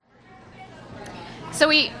So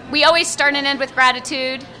we always start and end with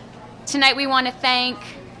gratitude. Tonight we want to thank,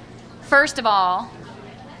 first of all,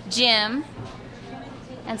 Jim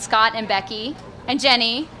and Scott and Becky and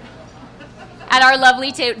Jenny at our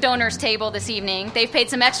lovely donors table this evening. They've paid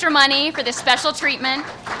some extra money for this special treatment.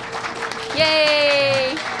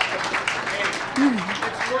 Yay! It's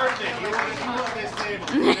worth it. You want to come to this table.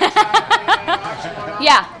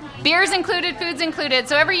 Yeah. Beers included, food's included.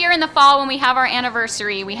 So every year in the fall when we have our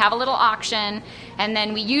anniversary, we have a little auction, and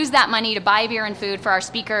then we use that money to buy beer and food for our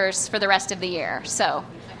speakers for the rest of the year. So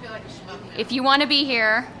if you want to be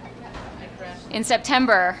here in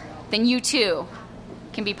September, then you too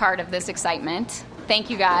can be part of this excitement.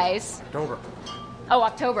 Thank you, guys. October. Oh,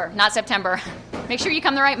 October, not September. Make sure you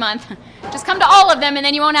come the right month. Just come to all of them, and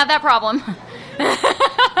then you won't have that problem.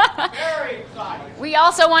 Very exciting. We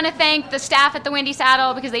also want to thank the staff at the Windy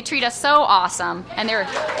Saddle because they treat us so awesome. And they're,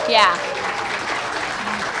 yeah.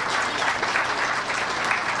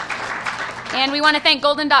 And we want to thank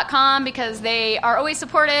Golden.com because they are always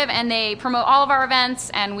supportive and they promote all of our events,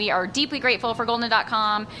 and we are deeply grateful for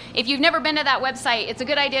Golden.com. If you've never been to that website, it's a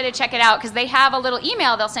good idea to check it out because they have a little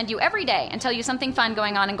email they'll send you every day and tell you something fun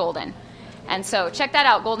going on in Golden. And so check that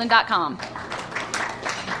out, Golden.com.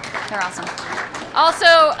 They're awesome. Also,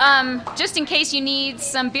 just in case you need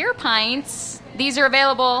some beer pints, these are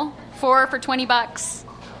available for $20.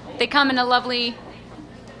 They come in a lovely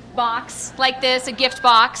box like this, a gift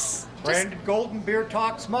box. Branded Golden Beer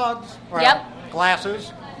Talks mugs. Well, Yep.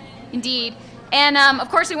 Glasses. Indeed. And, of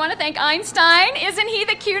course, we want to thank Einstein. Isn't he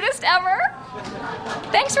the cutest ever?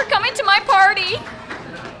 Thanks for coming to my party.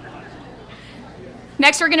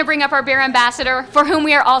 Next, we're going to bring up our beer ambassador, for whom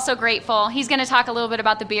we are also grateful. He's going to talk a little bit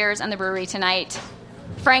about the beers and the brewery tonight.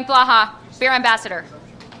 Frank Blaha, beer ambassador.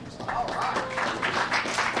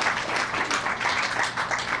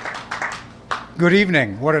 Good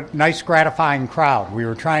evening. What a nice, gratifying crowd. We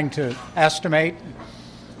were trying to estimate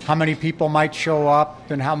how many people might show up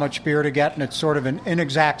and how much beer to get, and it's sort of an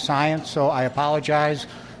inexact science, so I apologize.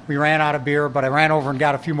 We ran out of beer, but I ran over and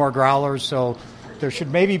got a few more growlers, so there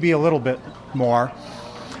should maybe be a little bit more.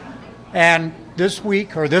 And this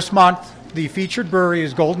week, or this month, the featured brewery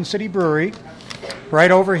is Golden City Brewery,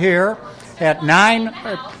 right over here at 9...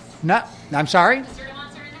 I'm sorry?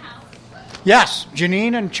 Yes,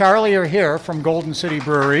 Janine and Charlie are here from Golden City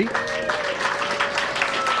Brewery.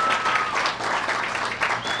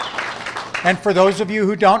 And for those of you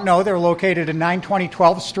who don't know, they're located at 920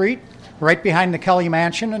 12th Street, right behind the Kelly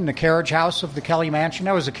Mansion and the carriage house of the Kelly Mansion.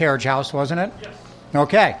 That was the carriage house, wasn't it? Yes.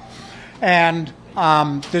 Okay. And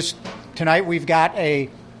tonight we've got a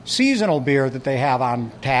seasonal beer that they have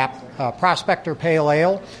on tap, Prospector Pale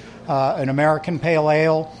Ale, an American Pale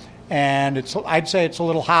Ale, and I'd say it's a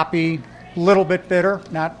little hoppy, a little bit bitter,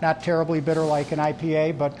 not terribly bitter like an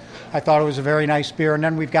IPA, but I thought it was a very nice beer. And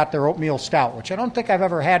then we've got their oatmeal stout, which I don't think I've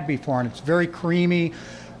ever had before, and it's very creamy,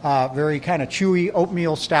 very kind of chewy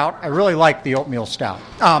oatmeal stout. I really like the oatmeal stout.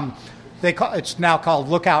 It's now called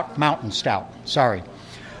Lookout Mountain Stout. Sorry.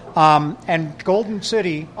 And Golden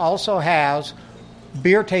City also has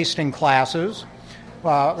beer tasting classes,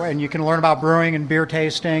 and you can learn about brewing and beer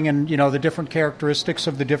tasting and, the different characteristics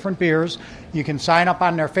of the different beers. You can sign up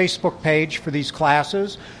on their Facebook page for these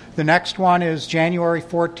classes. The next one is January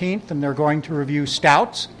 14th, and they're going to review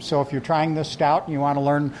stouts. So if you're trying this stout and you want to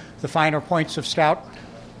learn the finer points of stout,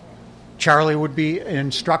 Charlie would be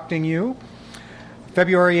instructing you.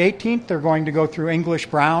 February 18th, they're going to go through English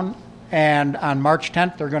Brown, and on March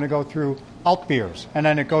 10th, they're going to go through alt beers. And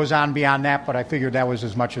then it goes on beyond that, but I figured that was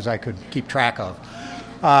as much as I could keep track of.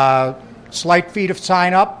 Slight fee to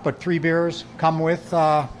sign up, but 3 beers come with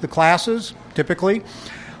the classes, typically.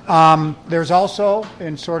 There's also,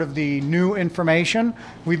 in sort of the new information,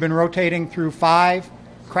 we've been rotating through 5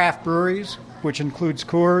 craft breweries, which includes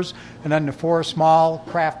Coors, and then the 4 small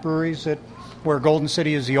craft breweries where Golden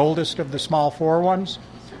City is the oldest of the small 4 ones.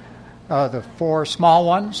 The 4 small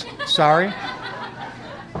ones, sorry.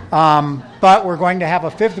 But we're going to have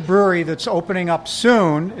a 5th brewery that's opening up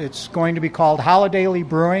soon. It's going to be called Holiday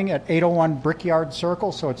Brewing at 801 Brickyard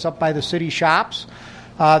Circle, so it's up by the city shops.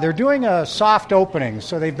 They're doing a soft opening,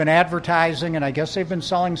 so they've been advertising, and I guess they've been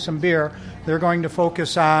selling some beer. They're going to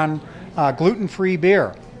focus on gluten-free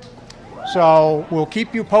beer. So we'll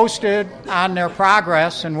keep you posted on their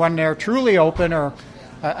progress, and when they're truly open, or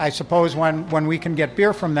I suppose when we can get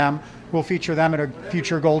beer from them, we'll feature them at a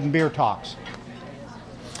future Golden Beer Talks.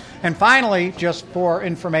 And finally, just for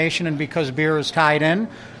information and because beer is tied in,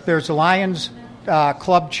 there's a Lions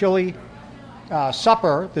Club Chili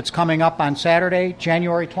Supper that's coming up on Saturday,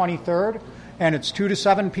 January 23rd. and it's 2 to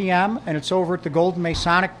 7 p.m., and it's over at the Golden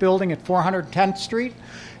Masonic Building at 410th Street.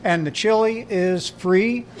 And the chili is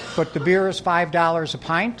free, but the beer is $5 a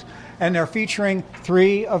pint. And they're featuring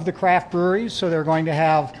 3 of the craft breweries, so they're going to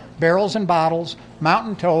have Barrels and Bottles,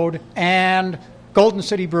 Mountain Toad, and Golden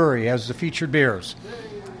City Brewery as the featured beers.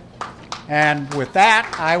 And with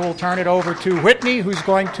that, I will turn it over to Whitney, who's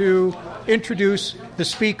going to introduce the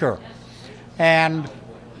speaker. And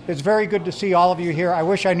it's very good to see all of you here. I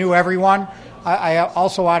wish I knew everyone. I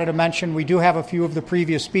also wanted to mention we do have a few of the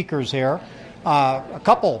previous speakers here, a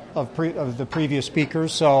couple of the previous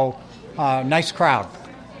speakers, so nice crowd.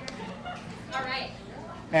 All right.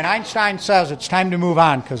 And Einstein says it's time to move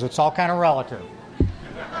on because it's all kind of relative.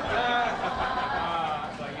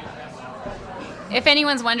 If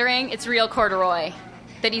anyone's wondering, it's real corduroy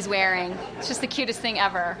that he's wearing. It's just the cutest thing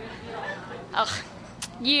ever. Ugh,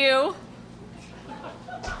 you.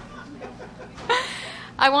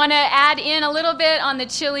 I want to add in a little bit on the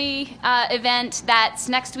chili event that's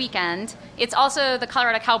next weekend. It's also the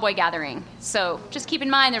Colorado Cowboy Gathering. So just keep in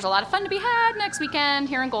mind there's a lot of fun to be had next weekend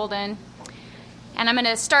here in Golden. And I'm going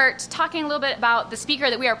to start talking a little bit about the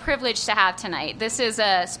speaker that we are privileged to have tonight. This is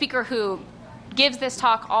a speaker who gives this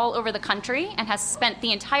talk all over the country and has spent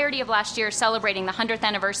the entirety of last year celebrating the 100th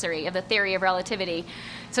anniversary of the theory of relativity.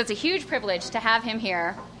 So it's a huge privilege to have him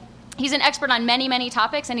here. He's an expert on many, many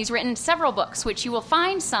topics, and he's written several books, which you will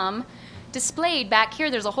find some displayed back here.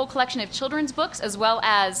 There's a whole collection of children's books as well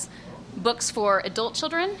as books for adult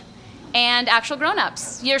children and actual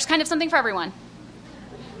grown-ups. There's kind of something for everyone.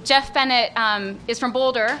 Jeff Bennett is from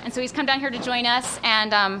Boulder, and so he's come down here to join us,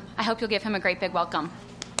 and I hope you'll give him a great big welcome.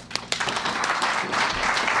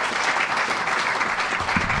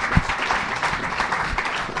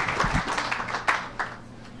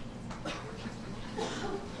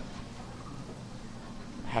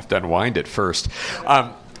 Have to unwind it first.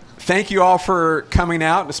 Thank you all for coming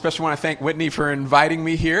out, and especially want to thank Whitney for inviting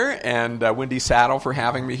me here and Wendy Saddle for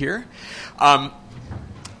having me here.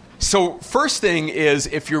 So first thing is,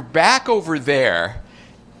 if you're back over there,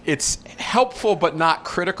 it's helpful but not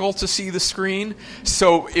critical to see the screen.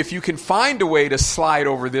 So if you can find a way to slide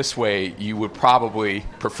over this way, you would probably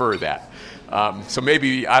prefer that. So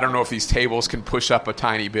maybe, I don't know if these tables can push up a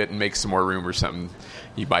tiny bit and make some more room or something.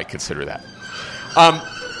 You might consider that.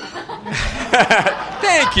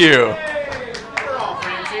 Thank you.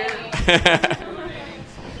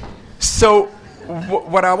 So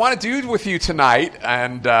what I want to do with you tonight,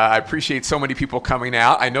 and I appreciate so many people coming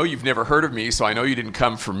out. I know you've never heard of me, so I know you didn't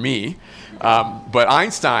come for me. But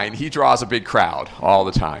Einstein, he draws a big crowd all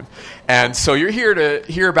the time. And so you're here to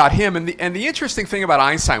hear about him. And the interesting thing about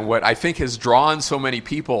Einstein, what I think has drawn so many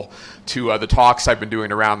people to the talks I've been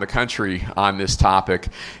doing around the country on this topic,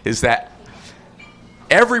 is that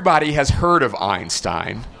everybody has heard of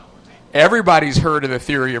Einstein. Everybody's heard of the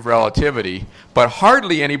theory of relativity, but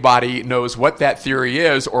hardly anybody knows what that theory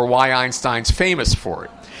is or why Einstein's famous for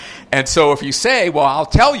it. And so if you say, well, I'll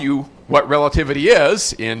tell you what relativity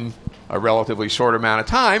is in a relatively short amount of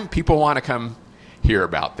time, people want to come hear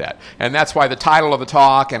about that. And that's why the title of the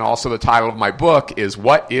talk and also the title of my book is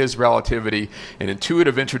What is Relativity? An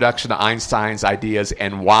Intuitive Introduction to Einstein's Ideas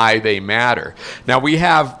and Why They Matter. Now, we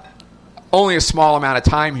have only a small amount of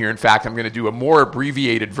time here. In fact, I'm going to do a more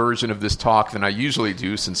abbreviated version of this talk than I usually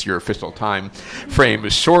do since your official time frame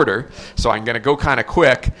is shorter. So I'm going to go kind of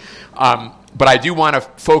quick. But I do want to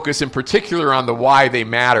focus in particular on the why they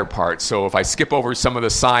matter part. So if I skip over some of the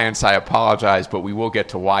science, I apologize, but we will get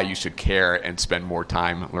to why you should care and spend more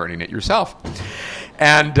time learning it yourself.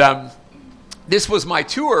 And this was my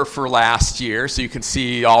tour for last year, so you can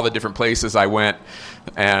see all the different places I went.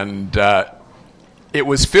 And it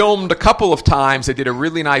was filmed a couple of times. I did a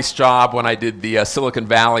really nice job when I did the Silicon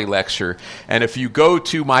Valley lecture. And if you go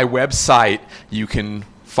to my website, you can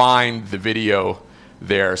find the video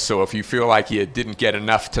there. So if you feel like you didn't get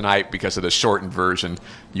enough tonight because of the shortened version,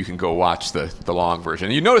 you can go watch the long version.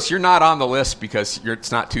 And you notice you're not on the list because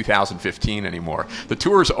it's not 2015 anymore. The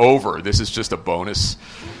tour's over. This is just a bonus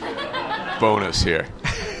here.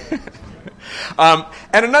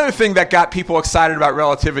 And another thing that got people excited about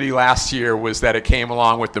relativity last year was that it came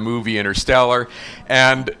along with the movie Interstellar.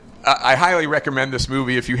 And I highly recommend this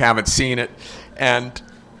movie if you haven't seen it. And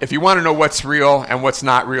if you want to know what's real and what's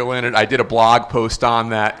not real in it, I did a blog post on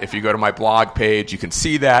that. If you go to my blog page, you can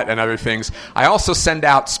see that and other things. I also send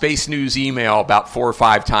out Space News email about 4 or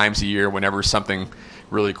 5 times a year whenever something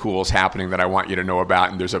really cool is happening that I want you to know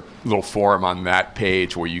about. And there's a little forum on that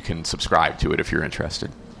page where you can subscribe to it if you're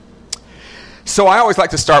interested. So I always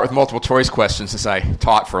like to start with multiple choice questions since I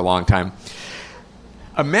taught for a long time.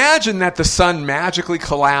 Imagine that the sun magically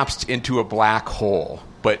collapsed into a black hole.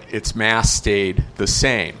 but its mass stayed the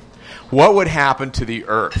same. What would happen to the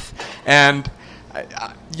Earth? And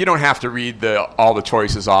you don't have to read all the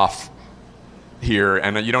choices off here,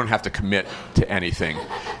 and you don't have to commit to anything.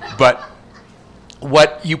 But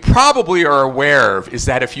what you probably are aware of is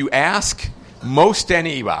that if you ask most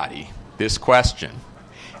anybody this question,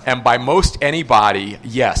 and by most anybody,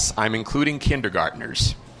 yes, I'm including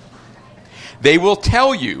kindergartners, they will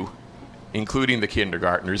tell you, including the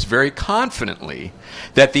kindergartners, very confidently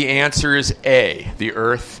that the answer is A, the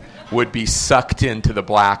Earth would be sucked into the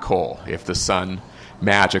black hole if the sun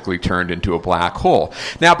magically turned into a black hole.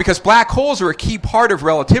 Now, because black holes are a key part of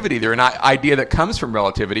relativity, they're an idea that comes from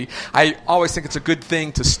relativity, I always think it's a good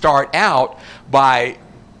thing to start out by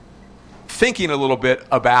thinking a little bit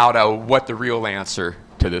about what the real answer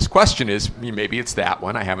to this question is. Maybe it's that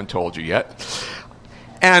one. I haven't told you yet.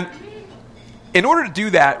 And in order to do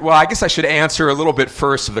that, well, I guess I should answer a little bit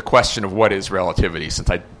first of the question of what is relativity, since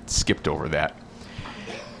I skipped over that.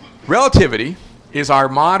 Relativity is our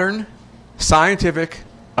modern scientific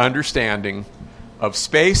understanding of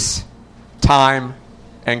space, time,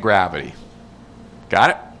 and gravity.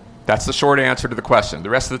 Got it? That's the short answer to the question. The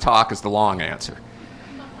rest of the talk is the long answer.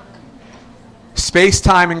 Space,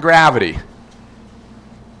 time, and gravity.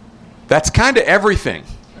 That's kind of everything.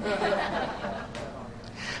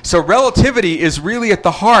 So relativity is really at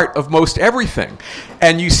the heart of most everything.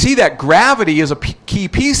 And you see that gravity is a key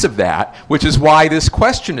piece of that, which is why this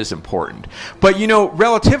question is important. But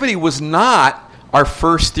relativity was not our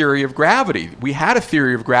first theory of gravity. We had a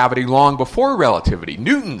theory of gravity long before relativity,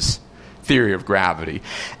 Newton's theory of gravity.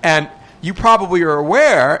 And you probably are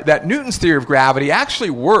aware that Newton's theory of gravity actually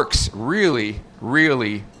works really,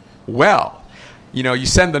 really well. You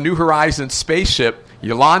send the New Horizons spaceship,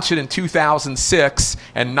 you launch it in 2006,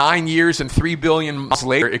 and 9 years and 3 billion miles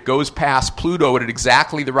later, it goes past Pluto at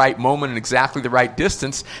exactly the right moment and exactly the right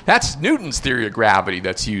distance. That's Newton's theory of gravity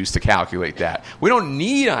that's used to calculate that. We don't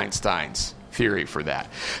need Einstein's theory for that.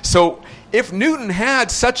 So if Newton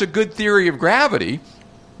had such a good theory of gravity,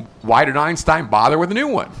 why did Einstein bother with a new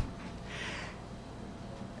one?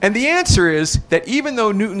 And the answer is that even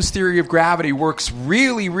though Newton's theory of gravity works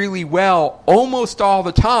really, really well almost all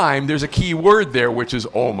the time, there's a key word there, which is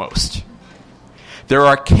almost. There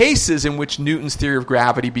are cases in which Newton's theory of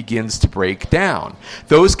gravity begins to break down.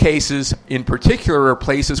 Those cases, in particular, are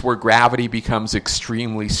places where gravity becomes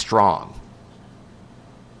extremely strong,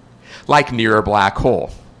 like near a black hole.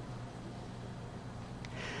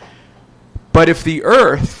 But if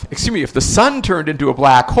if the sun turned into a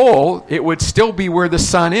black hole, it would still be where the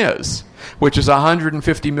sun is, which is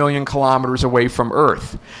 150 million kilometers away from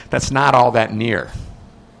Earth. That's not all that near.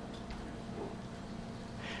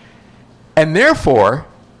 And therefore,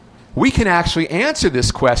 we can actually answer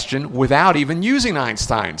this question without even using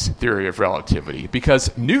Einstein's theory of relativity,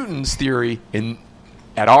 because Newton's theory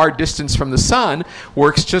at our distance from the sun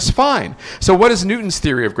works just fine. So what does Newton's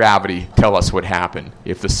theory of gravity tell us would happen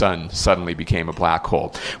if the sun suddenly became a black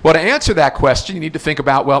hole? Well, to answer that question, you need to think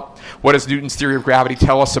about, what does Newton's theory of gravity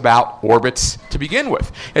tell us about orbits to begin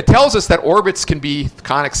with? It tells us that orbits can be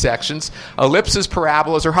conic sections, ellipses,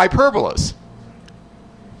 parabolas, or hyperbolas.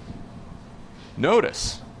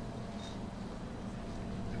 Notice.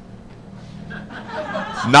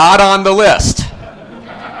 Not on the list.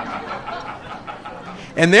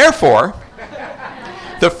 And therefore,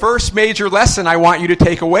 the first major lesson I want you to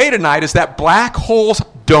take away tonight is that black holes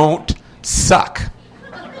don't suck.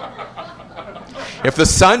 If the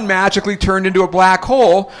sun magically turned into a black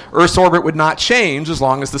hole, Earth's orbit would not change as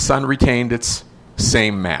long as the sun retained its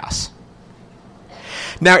same mass.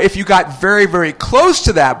 Now, if you got very, very close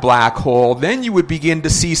to that black hole, then you would begin to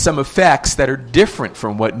see some effects that are different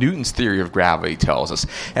from what Newton's theory of gravity tells us.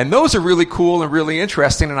 And those are really cool and really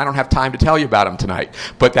interesting, and I don't have time to tell you about them tonight.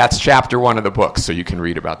 But that's chapter 1 of the book, so you can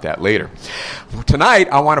read about that later. Tonight,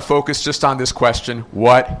 I want to focus just on this question,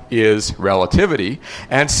 what is relativity?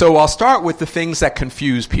 And so I'll start with the things that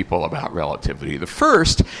confuse people about relativity. The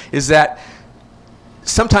first is that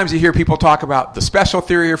sometimes you hear people talk about the special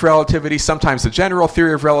theory of relativity, sometimes the general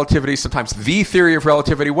theory of relativity, sometimes the theory of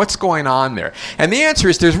relativity. What's going on there? And the answer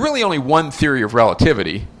is there's really only one theory of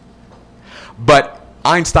relativity, but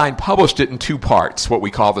Einstein published it in 2 parts, what we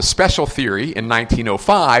call the special theory in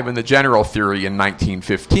 1905 and the general theory in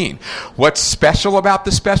 1915. What's special about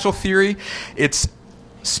the special theory? It's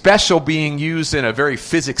special being used in a very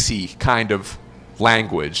physicsy kind of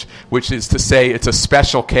language, which is to say it's a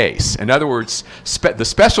special case. In other words, the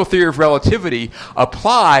special theory of relativity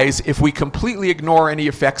applies if we completely ignore any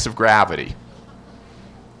effects of gravity.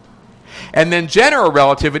 And then general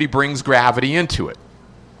relativity brings gravity into it.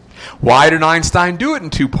 Why did Einstein do it in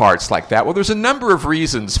two parts like that? Well, there's a number of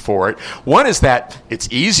reasons for it. One is that it's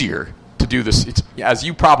easier to do this. As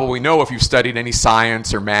you probably know if you've studied any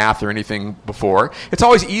science or math or anything before, it's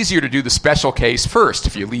always easier to do the special case first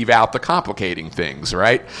if you leave out the complicating things,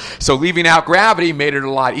 right? So leaving out gravity made it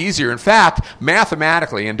a lot easier. In fact,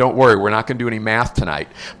 mathematically, and don't worry, we're not going to do any math tonight,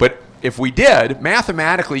 but if we did,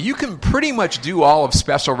 mathematically, you can pretty much do all of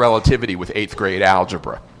special relativity with 8th grade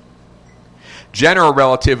algebra. General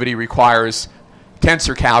relativity requires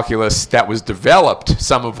tensor calculus that was developed,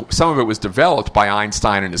 some of it was developed by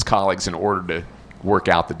Einstein and his colleagues in order to work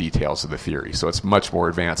out the details of the theory. So it's much more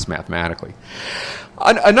advanced mathematically.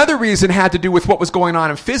 Another reason had to do with what was going on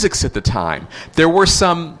in physics at the time. There were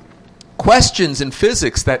some questions in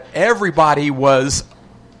physics that everybody was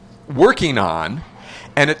working on,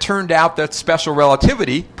 and it turned out that special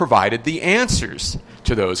relativity provided the answers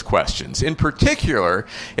to those questions. In particular,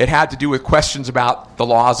 it had to do with questions about the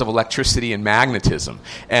laws of electricity and magnetism.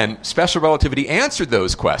 And special relativity answered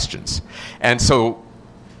those questions. And so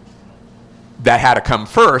that had to come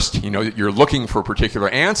first. You know, you're looking for particular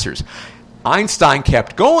answers. Einstein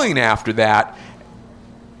kept going after that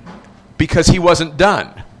because he wasn't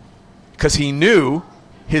done. Because he knew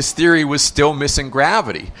his theory was still missing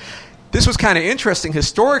gravity. This was kind of interesting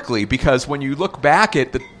historically because when you look back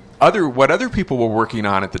at what other people were working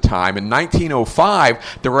on at the time, in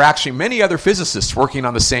 1905, there were actually many other physicists working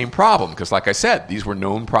on the same problem, because like I said, these were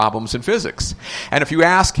known problems in physics. And if you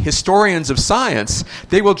ask historians of science,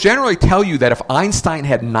 they will generally tell you that if Einstein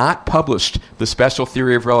had not published the special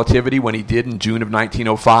theory of relativity when he did in June of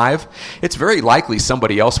 1905, it's very likely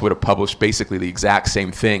somebody else would have published basically the exact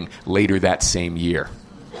same thing later that same year.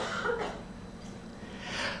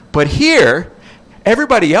 But here,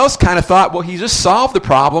 everybody else kind of thought, well, he just solved the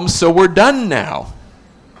problem, so we're done now.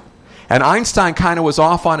 And Einstein kind of was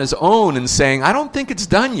off on his own and saying, I don't think it's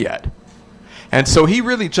done yet. And so he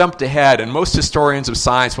really jumped ahead, and most historians of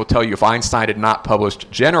science will tell you if Einstein had not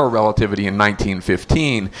published general relativity in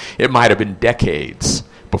 1915, it might have been decades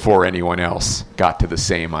before anyone else got to the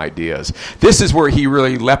same ideas. This is where he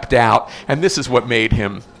really leapt out, and this is what made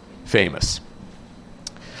him famous.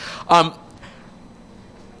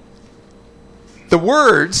 The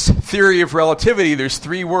words, theory of relativity, there's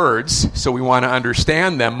 3 words, so we want to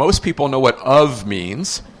understand them. Most people know what of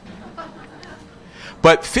means.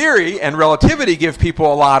 But theory and relativity give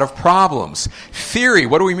people a lot of problems. Theory,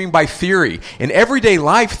 what do we mean by theory? In everyday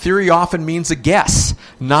life, theory often means a guess,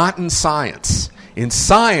 not in science. In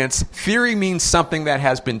science, theory means something that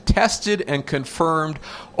has been tested and confirmed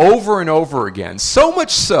over and over again, so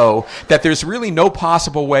much so that there's really no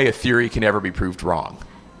possible way a theory can ever be proved wrong.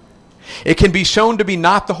 It can be shown to be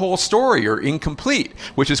not the whole story or incomplete,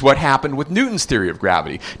 which is what happened with Newton's theory of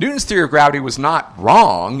gravity. Newton's theory of gravity was not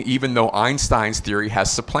wrong, even though Einstein's theory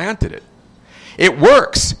has supplanted it. It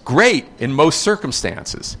works great in most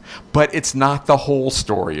circumstances, but it's not the whole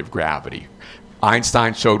story of gravity.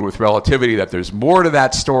 Einstein showed with relativity that there's more to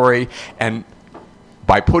that story, and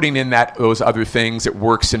by putting in those other things, it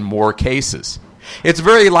works in more cases. It's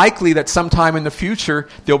very likely that sometime in the future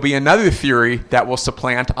there'll be another theory that will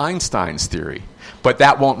supplant Einstein's theory. But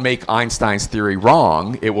that won't make Einstein's theory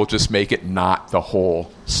wrong. It will just make it not the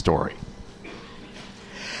whole story.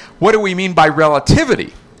 What do we mean by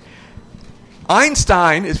relativity?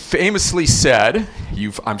 Einstein famously said,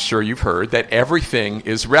 I'm sure you've heard, that everything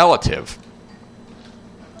is relative.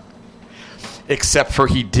 Except for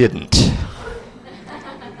he didn't.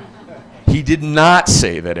 He did not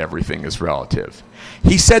say that everything is relative.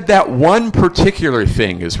 He said that one particular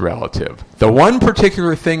thing is relative. The one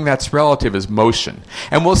particular thing that's relative is motion.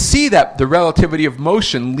 And we'll see that the relativity of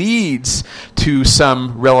motion leads to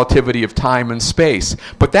some relativity of time and space.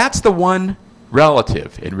 But that's the one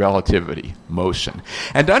relative in relativity, motion.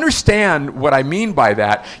 And to understand what I mean by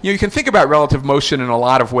that, you can think about relative motion in a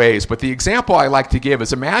lot of ways, but the example I like to give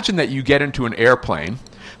is imagine that you get into an airplane.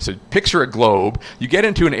 So picture a globe. You get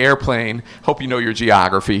into an airplane, hope you know your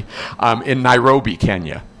geography, in Nairobi,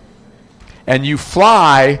 Kenya. And you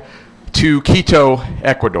fly to Quito,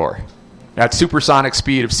 Ecuador, at supersonic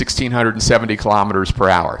speed of 1,670 kilometers per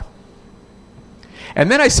hour. And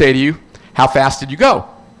then I say to you, how fast did you go?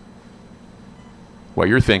 Well,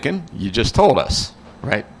 you're thinking, you just told us,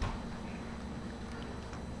 right?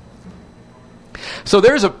 So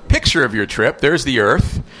there's a picture of your trip. There's the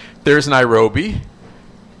Earth. There's Nairobi.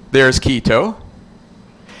 There's Quito.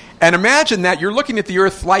 And imagine that you're looking at the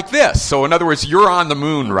Earth like this. So in other words, you're on the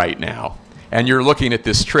moon right now, and you're looking at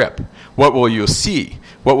this trip. What will you see?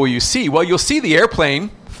 What will you see? Well, you'll see the airplane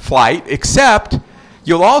flight, except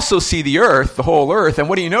you'll also see the Earth, the whole Earth. And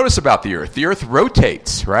what do you notice about the Earth? The Earth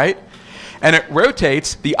rotates, right? And it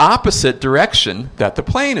rotates the opposite direction that the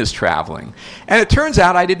plane is traveling. And it turns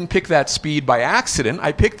out I didn't pick that speed by accident.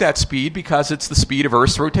 I picked that speed because it's the speed of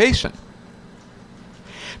Earth's rotation.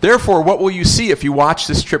 Therefore, what will you see if you watch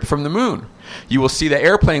this trip from the moon? You will see the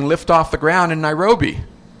airplane lift off the ground in Nairobi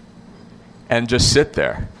and just sit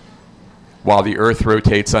there while the Earth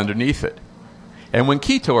rotates underneath it. And when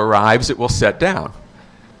Quito arrives, it will set down.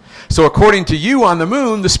 So according to you on the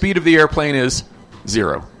moon, the speed of the airplane is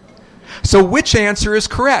 0. So which answer is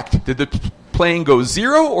correct? Did the plane go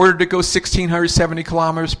 0 or did it go 1,670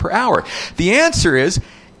 kilometers per hour? The answer is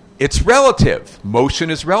it's relative. Motion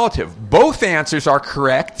is relative. Both answers are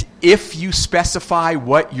correct if you specify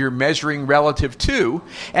what you're measuring relative to,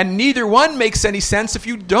 and neither one makes any sense if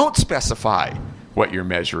you don't specify what you're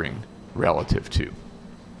measuring relative to.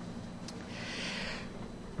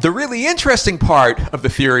 The really interesting part of the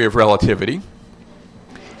theory of relativity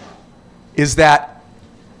is that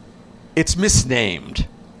it's misnamed.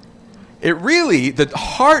 The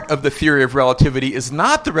heart of the theory of relativity is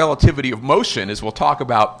not the relativity of motion, as we'll talk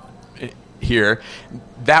about here.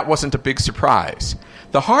 That wasn't a big surprise.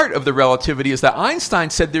 The heart of the relativity is that Einstein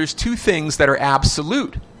said there's two things that are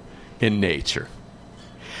absolute in nature.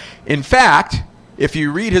 In fact, if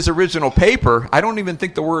you read his original paper, I don't even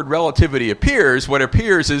think the word relativity appears. What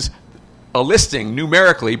appears is a listing,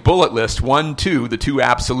 numerically, bullet list, 1, 2, the two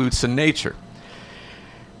absolutes in nature.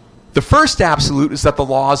 The first absolute is that the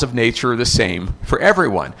laws of nature are the same for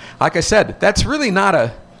everyone. Like I said, that's really not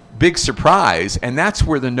a big surprise, and that's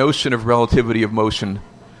where the notion of relativity of motion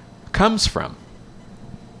comes from.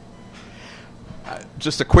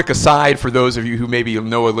 Just a quick aside for those of you who maybe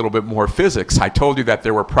know a little bit more physics. I told you that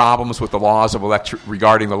there were problems with the laws of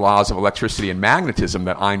regarding the laws of electricity and magnetism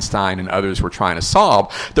that Einstein and others were trying to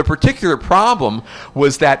solve. The particular problem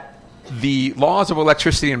was that the laws of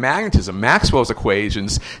electricity and magnetism, Maxwell's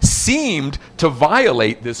equations, seemed to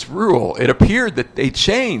violate this rule. It appeared that they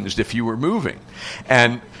changed if you were moving.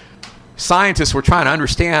 And scientists were trying to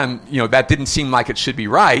understand, that didn't seem like it should be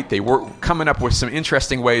right. They were coming up with some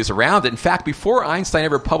interesting ways around it. In fact, before Einstein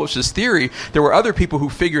ever published his theory, there were other people who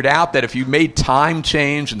figured out that if you made time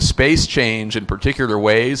change and space change in particular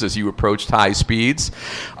ways as you approached high speeds,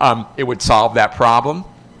 it would solve that problem.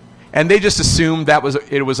 And they just assumed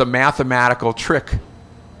it was a mathematical trick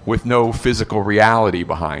with no physical reality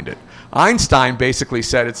behind it. Einstein basically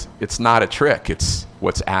said it's not a trick, it's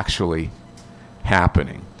what's actually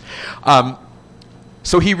happening.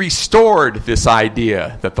 So he restored this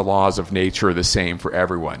idea that the laws of nature are the same for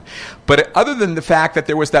everyone. But other than the fact that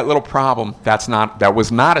there was that little problem, that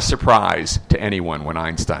was not a surprise to anyone when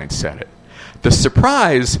Einstein said it. The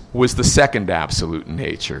surprise was the second absolute in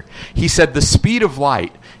nature. He said the speed of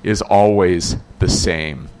light is always the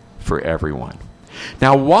same for everyone.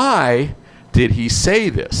 Now, why did he say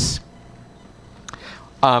this?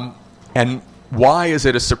 And why is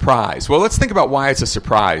it a surprise? Well, let's think about why it's a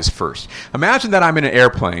surprise first. Imagine that I'm in an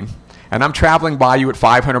airplane, and I'm traveling by you at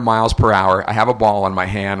 500 miles per hour. I have a ball in my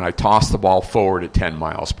hand, and I toss the ball forward at 10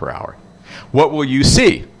 miles per hour. What will you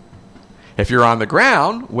see? If you're on the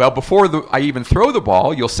ground, well, before I even throw the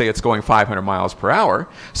ball, you'll say it's going 500 miles per hour.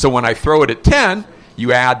 So when I throw it at 10,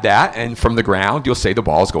 you add that, and from the ground, you'll say the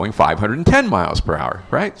ball is going 510 miles per hour,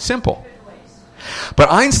 right? Simple. But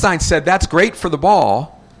Einstein said that's great for the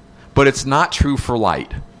ball, but it's not true for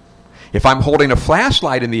light. If I'm holding a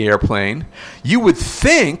flashlight in the airplane, you would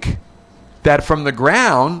think that from the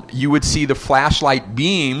ground, you would see the flashlight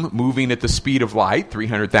beam moving at the speed of light,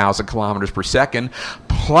 300,000 kilometers per second,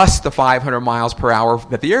 plus the 500 miles per hour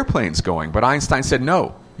that the airplane's going. But Einstein said,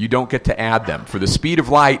 no, you don't get to add them. For the speed of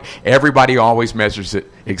light, everybody always measures it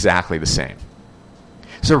exactly the same.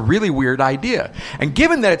 It's a really weird idea. And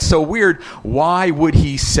given that it's so weird, why would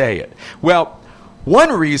he say it? Well,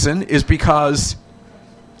 one reason is because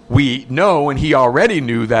we know, and he already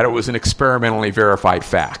knew, that it was an experimentally verified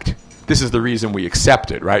fact. This is the reason we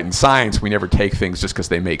accept it, right? In science, we never take things just because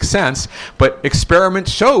they make sense, but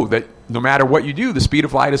experiments show that no matter what you do, the speed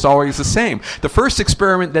of light is always the same. The first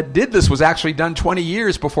experiment that did this was actually done 20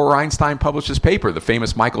 years before Einstein published his paper, the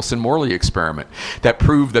famous Michelson-Morley experiment, that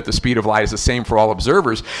proved that the speed of light is the same for all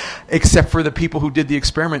observers, except for the people who did the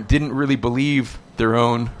experiment didn't really believe their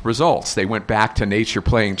own results. They went back to nature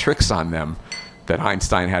playing tricks on them that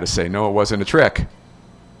Einstein had to say, no, it wasn't a trick.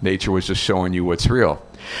 Nature was just showing you what's real.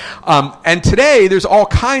 And today, there's all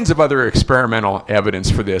kinds of other experimental evidence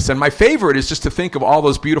for this. And my favorite is just to think of all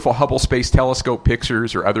those beautiful Hubble Space Telescope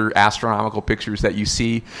pictures or other astronomical pictures that you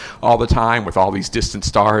see all the time with all these distant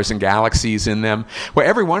stars and galaxies in them. Well,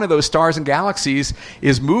 every one of those stars and galaxies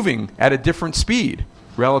is moving at a different speed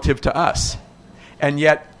relative to us. And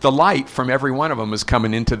yet the light from every one of them is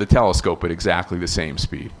coming into the telescope at exactly the same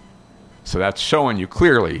speed. So that's showing you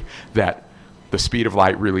clearly that the speed of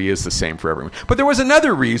light really is the same for everyone. But there was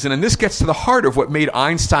another reason, and this gets to the heart of what made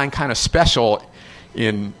Einstein kind of special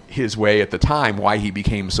in his way at the time, why he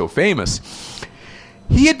became so famous.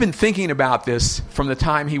 He had been thinking about this from the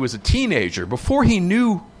time he was a teenager, before he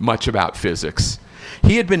knew much about physics.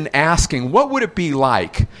 He had been asking, what would it be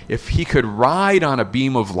like if he could ride on a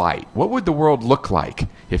beam of light? What would the world look like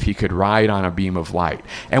if he could ride on a beam of light?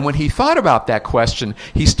 And when he thought about that question,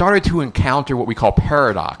 he started to encounter what we call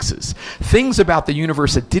paradoxes, things about the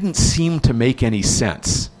universe that didn't seem to make any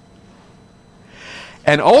sense.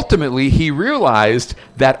 And ultimately, he realized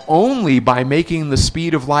that only by making the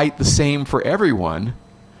speed of light the same for everyone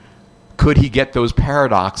could he get those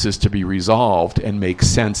paradoxes to be resolved and make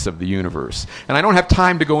sense of the universe. And I don't have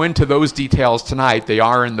time to go into those details tonight. They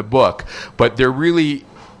are in the book. But they're really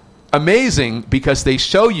amazing because they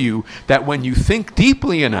show you that when you think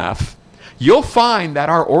deeply enough, you'll find that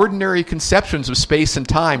our ordinary conceptions of space and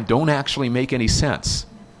time don't actually make any sense.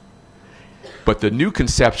 But the new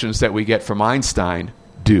conceptions that we get from Einstein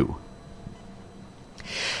do.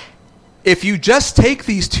 If you just take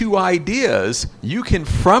these two ideas, you can,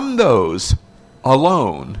 from those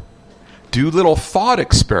alone, do little thought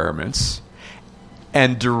experiments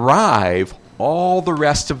and derive all the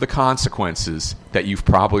rest of the consequences that you've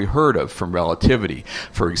probably heard of from relativity.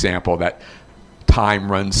 For example, that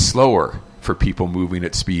time runs slower for people moving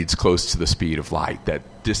at speeds close to the speed of light, that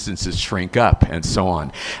distances shrink up, and so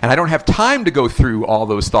on. And I don't have time to go through all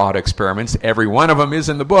those thought experiments. Every one of them is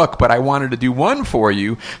in the book, but I wanted to do one for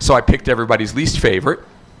you, so I picked everybody's least favorite,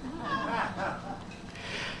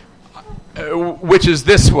 which is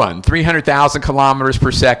this one, 300,000 kilometers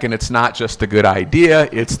per second. It's not just a good idea,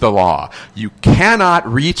 it's the law. You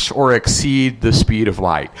cannot reach or exceed the speed of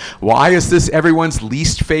light. Why is this everyone's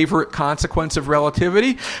least favorite consequence of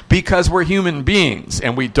relativity? Because we're human beings,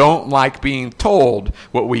 and we don't like being told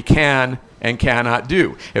what we can and cannot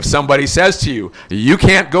do. If somebody says to you, you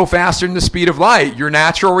can't go faster than the speed of light, your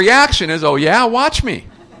natural reaction is, oh yeah, watch me.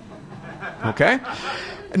 Okay?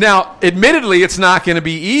 Now, admittedly, it's not going to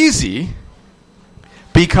be easy,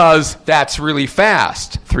 because that's really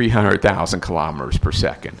fast, 300,000 kilometers per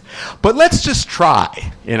second. But let's just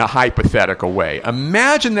try in a hypothetical way.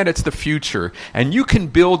 Imagine that it's the future, and you can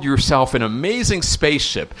build yourself an amazing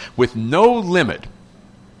spaceship with no limit.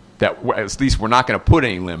 That, at least we're not going to put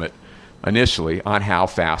any limit initially on how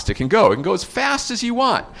fast it can go. It can go as fast as you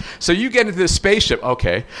want. So you get into this spaceship,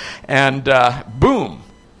 okay, and boom.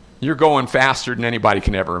 You're going faster than anybody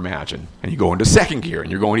can ever imagine. And you go into second gear,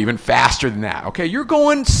 and you're going even faster than that. Okay, you're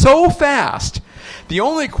going so fast. The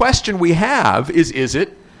only question we have is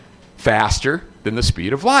it faster than the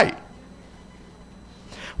speed of light?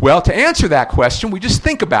 Well, to answer that question, we just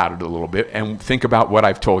think about it a little bit and think about what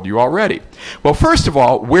I've told you already. Well, first of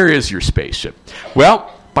all, where is your spaceship?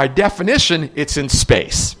 Well, by definition, it's in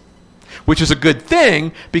space. Which is a good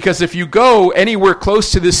thing, because if you go anywhere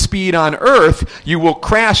close to this speed on Earth, you will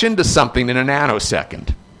crash into something in a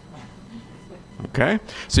nanosecond. Okay?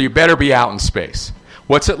 So you better be out in space.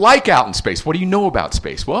 What's it like out in space? What do you know about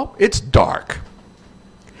space? Well, it's dark.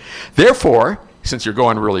 Therefore, since you're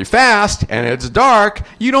going really fast and it's dark,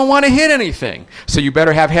 you don't want to hit anything. So you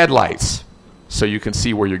better have headlights so you can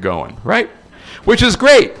see where you're going, right? Which is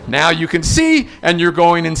great. Now you can see, and you're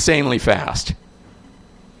going insanely fast.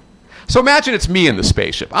 So imagine it's me in the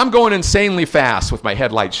spaceship. I'm going insanely fast with my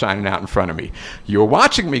headlights shining out in front of me. You're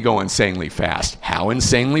watching me go insanely fast. How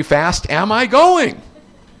insanely fast am I going?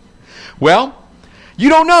 Well, you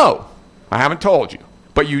don't know. I haven't told you.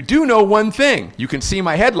 But you do know one thing. You can see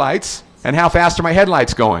my headlights, and how fast are my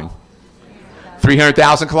headlights going?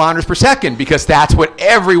 300,000 kilometers per second, because that's what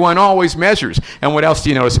everyone always measures. And what else do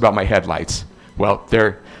you notice about my headlights? Well,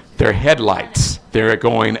 they're headlights. They're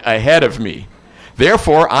going ahead of me.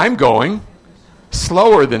 Therefore, I'm going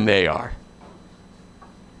slower than they are.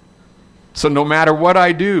 So no matter what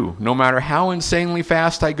I do, no matter how insanely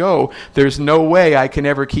fast I go, there's no way I can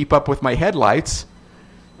ever keep up with my headlights,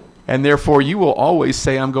 and therefore you will always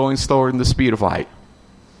say I'm going slower than the speed of light.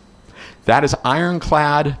 That is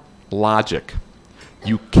ironclad logic.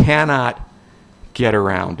 You cannot get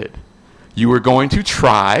around it. You are going to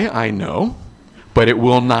try, I know, but it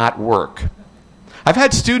will not work. I've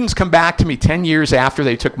had students come back to me 10 years after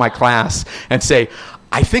they took my class and say,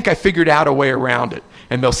 I think I figured out a way around it.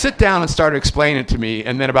 And they'll sit down and start explaining it to me,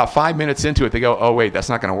 and then about 5 minutes into it, they go, oh, wait, that's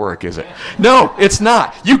not going to work, is it? No, it's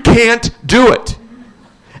not. You can't do it.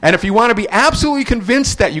 And if you want to be absolutely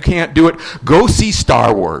convinced that you can't do it, go see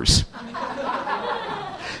Star Wars.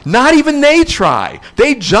 Not even they try.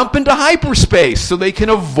 They jump into hyperspace so they can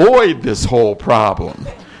avoid this whole problem,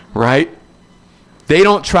 right? They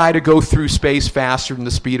don't try to go through space faster than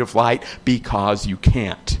the speed of light because you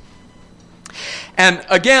can't. And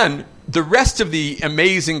again, the rest of the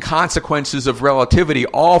amazing consequences of relativity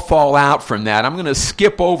all fall out from that. I'm going to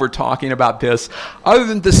skip over talking about this, other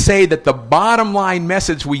than to say that the bottom line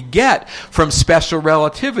message we get from special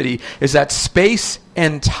relativity is that space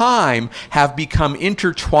and time have become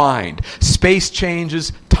intertwined. Space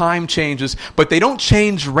changes, time changes, but they don't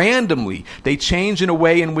change randomly. They change in a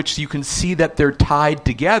way in which you can see that they're tied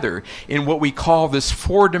together in what we call this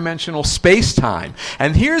four-dimensional space-time.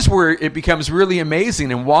 And here's where it becomes really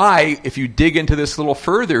amazing, and why, if you dig into this a little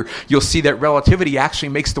further, you'll see that relativity actually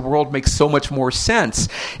makes the world make so much more sense.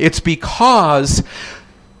 It's because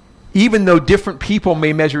even though different people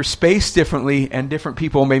may measure space differently and different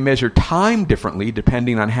people may measure time differently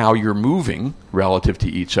depending on how you're moving relative to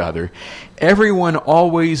each other, everyone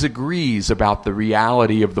always agrees about the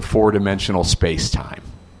reality of the four-dimensional space-time.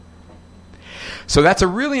 So that's a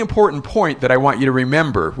really important point that I want you to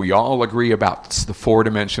remember. We all agree about the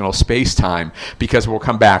four-dimensional space-time because we'll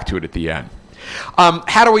come back to it at the end.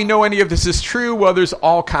 How do we know any of this is true? Well, there's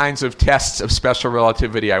all kinds of tests of special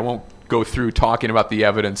relativity. I won't go through talking about the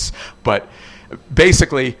evidence, but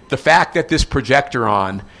basically the fact that this projector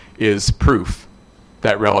on is proof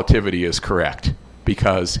that relativity is correct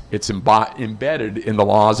because it's embedded in the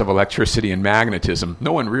laws of electricity and magnetism.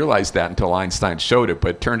 No one realized that until Einstein showed it,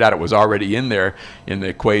 but it turned out it was already in there in the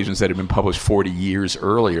equations that had been published 40 years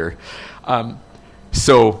earlier.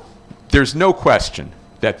 So there's no question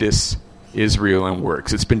that this is real and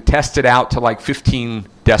works. It's been tested out to like 15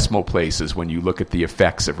 decimal places when you look at the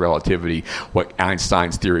effects of relativity, what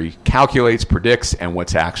Einstein's theory calculates, predicts, and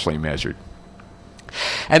what's actually measured.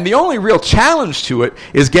 And the only real challenge to it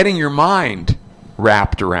is getting your mind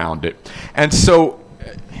wrapped around it. And so,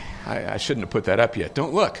 I shouldn't have put that up yet.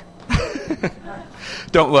 Don't look.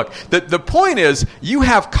 Don't look. The point is, you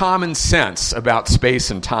have common sense about space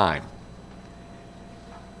and time.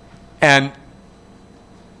 And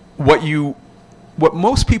what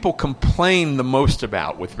most people complain the most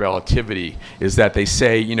about with relativity is that they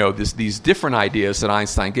say, you know, these different ideas that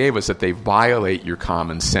Einstein gave us, that they violate your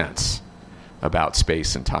common sense about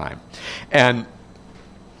space and time. And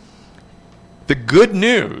the good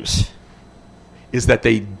news is that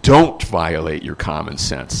they don't violate your common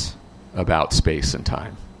sense about space and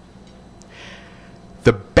time.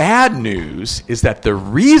 The bad news is that the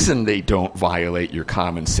reason they don't violate your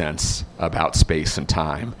common sense about space and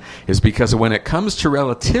time is because when it comes to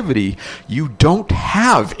relativity, you don't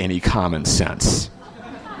have any common sense.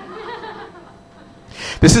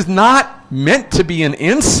 This is not meant to be an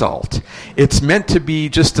insult. It's meant to be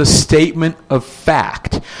just a statement of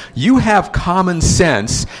fact. You have common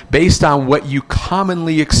sense based on what you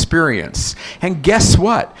commonly experience. And guess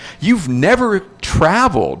what? You've never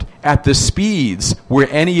traveled at the speeds where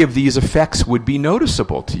any of these effects would be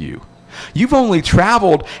noticeable to you. You've only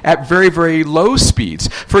traveled at very, very low speeds.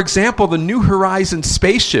 For example, the New Horizons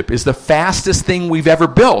spaceship is the fastest thing we've ever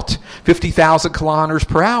built, 50,000 kilometers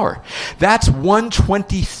per hour. That's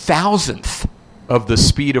 1/20,000th of the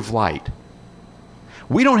speed of light.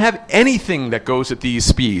 We don't have anything that goes at these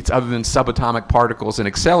speeds other than subatomic particles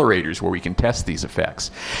and accelerators where we can test these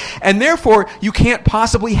effects. And therefore, you can't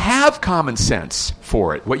possibly have common sense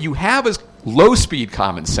for it. What you have is low-speed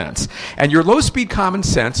common sense. And your low-speed common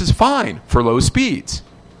sense is fine for low speeds.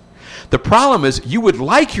 The problem is you would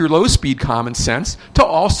like your low-speed common sense to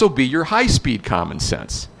also be your high-speed common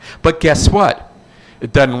sense. But guess what?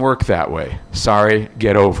 It doesn't work that way. Sorry,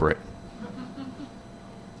 get over it.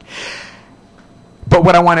 But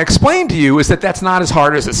what I want to explain to you is that that's not as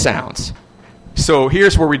hard as it sounds. So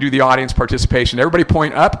here's where we do the audience participation. Everybody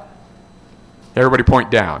point up. Everybody point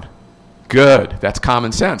down. Good. That's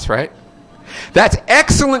common sense, right? That's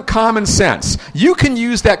excellent common sense. You can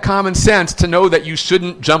use that common sense to know that you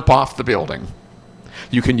shouldn't jump off the building.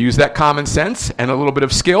 You can use that common sense and a little bit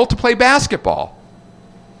of skill to play basketball.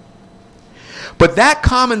 But that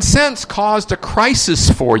common sense caused a crisis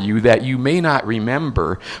for you that you may not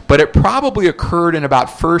remember, but it probably occurred in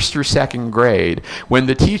about first or second grade when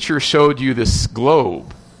the teacher showed you this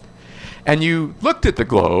globe. And you looked at the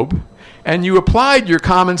globe and you applied your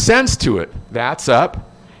common sense to it. That's up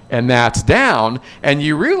and that's down. And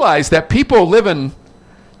you realized that people living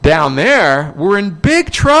down there were in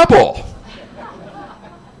big trouble.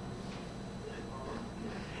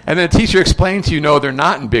 And then the teacher explained to you, no, they're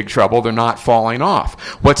not in big trouble. They're not falling off.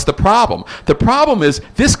 What's the problem? The problem is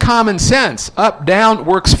this common sense, up, down,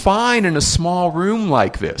 works fine in a small room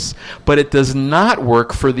like this. But it does not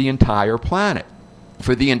work for the entire planet.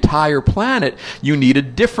 For the entire planet, you need a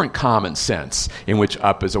different common sense, in which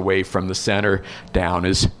up is away from the center, down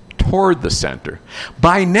is toward the center.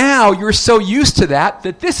 By now, you're so used to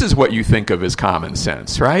that this is what you think of as common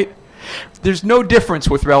sense, right? There's no difference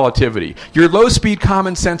with relativity. Your low-speed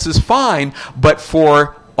common sense is fine, but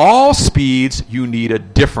for all speeds, you need a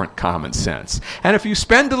different common sense. And if you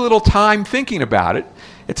spend a little time thinking about it,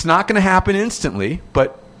 it's not going to happen instantly,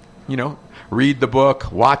 but, read the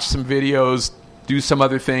book, watch some videos, do some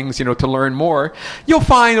other things, to learn more, you'll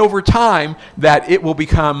find over time that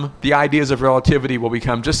the ideas of relativity will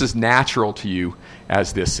become just as natural to you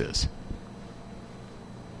as this is.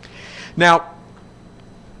 Now,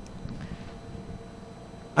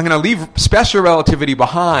 I'm going to leave special relativity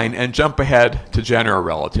behind and jump ahead to general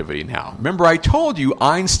relativity now. Remember, I told you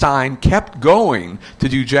Einstein kept going to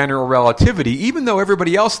do general relativity, even though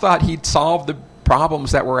everybody else thought he'd solved the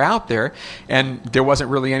problems that were out there, and there wasn't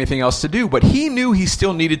really anything else to do. But he knew he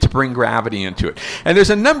still needed to bring gravity into it. And there's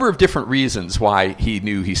a number of different reasons why he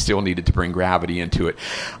knew he still needed to bring gravity into it.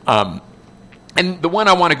 And the one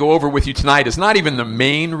I want to go over with you tonight is not even the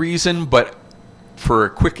main reason, but for a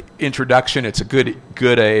quick introduction, it's a good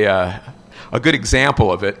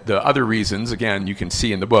example of it. The other reasons, again, you can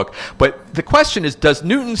see in the book. But the question is, does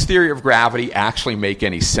Newton's theory of gravity actually make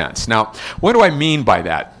any sense? Now, what do I mean by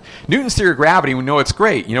that? Newton's theory of gravity, we know it's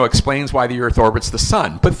great, explains why the Earth orbits the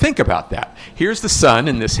sun. But think about that. Here's the sun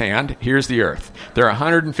in this hand. Here's the Earth. They're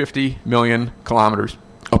 150 million kilometers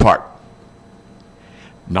apart.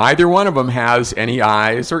 Neither one of them has any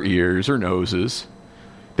eyes or ears or noses.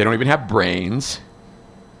 They don't even have brains.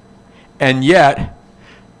 And yet,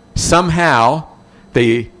 somehow,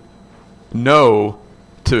 they know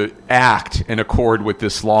to act in accord with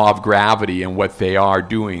this law of gravity and what they are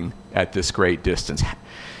doing at this great distance.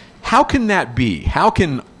 How can that be? How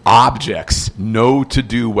can objects know to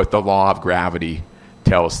do what the law of gravity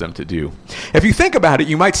tells them to do? If you think about it,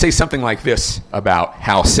 you might say something like this about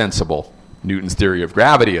how sensible Newton's theory of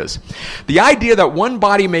gravity is. The idea that one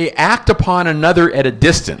body may act upon another at a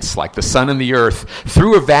distance, like the sun and the earth,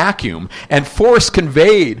 through a vacuum, and force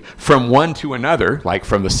conveyed from one to another, like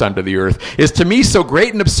from the sun to the earth, is to me so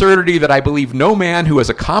great an absurdity that I believe no man who has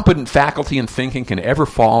a competent faculty in thinking can ever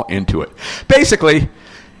fall into it. Basically,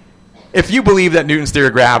 if you believe that Newton's theory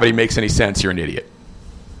of gravity makes any sense, you're an idiot.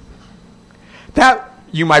 That,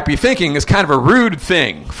 you might be thinking, is kind of a rude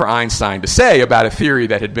thing for Einstein to say about a theory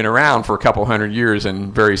that had been around for a couple hundred years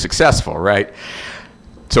and very successful, right?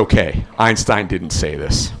 It's okay. Einstein didn't say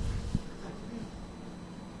this.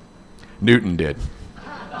 Newton did.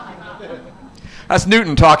 That's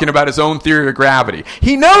Newton talking about his own theory of gravity.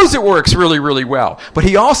 He knows it works really, really well, but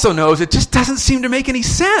he also knows it just doesn't seem to make any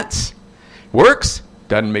sense. Works,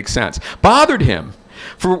 doesn't make sense. Bothered him.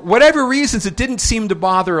 For whatever reasons, it didn't seem to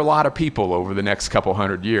bother a lot of people over the next couple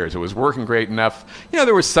hundred years. It was working great enough.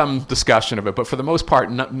 There was some discussion of it, but for the most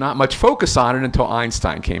part, not much focus on it until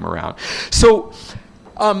Einstein came around. So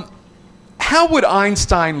how would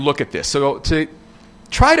Einstein look at this? So to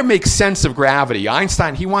try to make sense of gravity,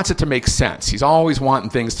 Einstein, he wants it to make sense. He's always wanting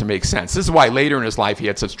things to make sense. This is why later in his life he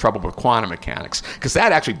had such trouble with quantum mechanics, because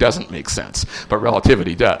that actually doesn't make sense, but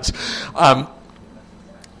relativity does.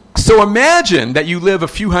 So imagine that you live a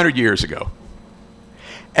few hundred years ago,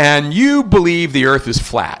 and you believe the Earth is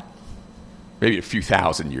flat. Maybe a few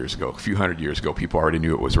thousand years ago, a few hundred years ago, people already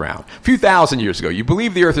knew it was round. A few thousand years ago, you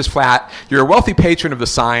believe the Earth is flat. You're a wealthy patron of the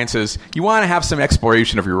sciences. You want to have some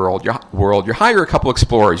exploration of your world. You hire a couple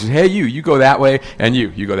explorers. You say, hey, you go that way, and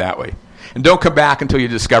you go that way. And don't come back until you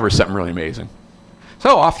discover something really amazing.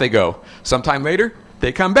 So off they go. Sometime later,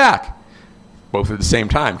 they come back. Both at the same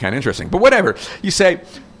time, kind of interesting. But whatever. You say,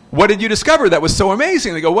 what did you discover that was so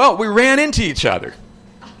amazing? They go, well, we ran into each other.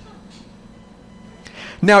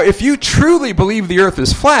 Now, if you truly believe the Earth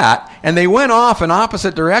is flat, and they went off in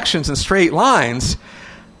opposite directions in straight lines,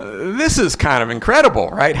 this is kind of incredible,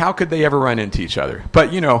 right? How could they ever run into each other?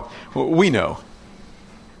 But, we know.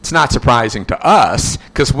 It's not surprising to us,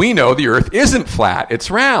 because we know the Earth isn't flat. It's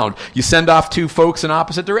round. You send off two folks in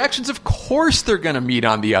opposite directions, of course they're going to meet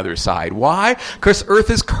on the other side. Why? Because Earth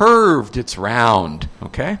is curved. It's round.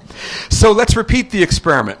 Okay? So let's repeat the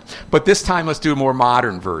experiment, but this time let's do a more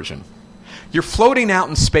modern version. You're floating out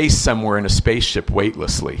in space somewhere in a spaceship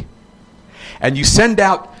weightlessly, and you send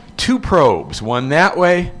out two probes, one that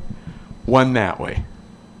way, one that way.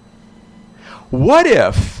 What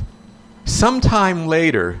if sometime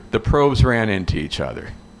later, the probes ran into each other?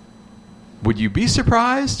 Would you be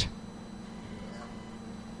surprised?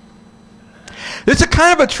 It's a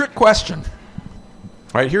kind of a trick question.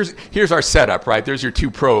 Right, here's our setup, right? There's your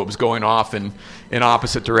two probes going off in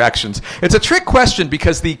opposite directions. It's a trick question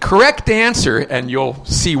because the correct answer, and you'll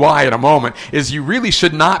see why in a moment, is you really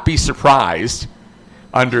should not be surprised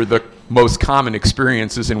under the most common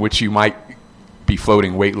experiences in which you might be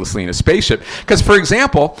floating weightlessly in a spaceship. Because, for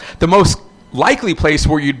example, the most likely place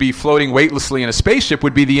where you'd be floating weightlessly in a spaceship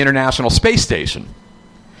would be the International Space Station.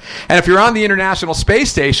 And if you're on the International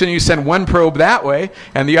Space Station, you send one probe that way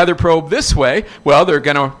and the other probe this way, well, they're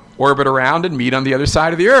going to orbit around and meet on the other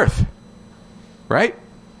side of the Earth. Right?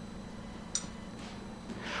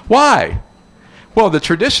 Why? Well, the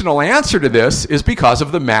traditional answer to this is because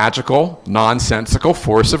of the magical, nonsensical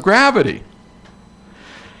force of gravity.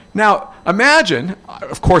 Now, imagine,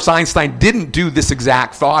 of course, Einstein didn't do this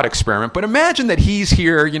exact thought experiment, but imagine that he's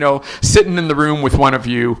here, sitting in the room with one of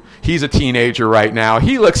you. He's a teenager right now.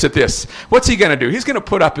 He looks at this. What's he going to do? He's going to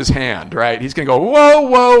put up his hand, right? He's going to go, whoa,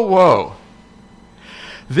 whoa, whoa.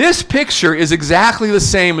 This picture is exactly the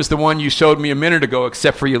same as the one you showed me a minute ago,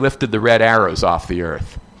 except for you lifted the red arrows off the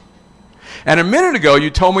Earth. And a minute ago, you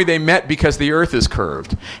told me they met because the Earth is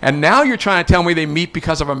curved. And now you're trying to tell me they meet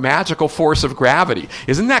because of a magical force of gravity.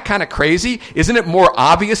 Isn't that kind of crazy? Isn't it more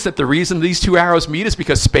obvious that the reason these two arrows meet is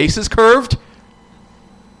because space is curved?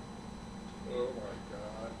 Oh,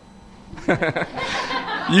 my God.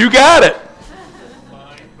 You got it.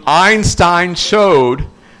 Einstein showed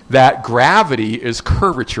that gravity is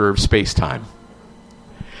curvature of space-time.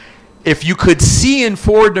 If you could see in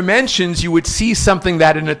 4 dimensions, you would see something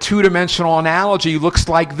that in a 2-dimensional analogy looks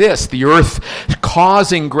like this. The Earth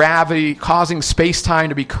causing gravity, causing space-time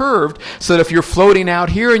to be curved, so that if you're floating out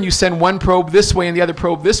here and you send one probe this way and the other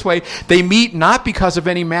probe this way, they meet not because of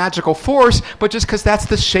any magical force, but just because that's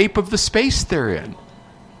the shape of the space they're in.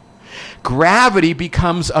 Gravity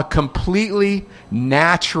becomes a completely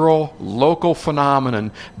natural, local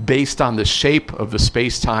phenomenon based on the shape of the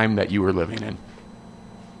space-time that you are living in.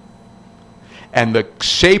 And the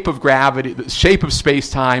shape of gravity, the shape of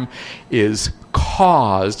space-time is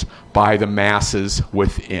caused by the masses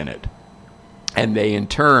within it. And they, in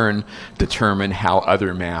turn, determine how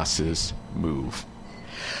other masses move.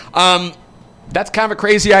 That's kind of a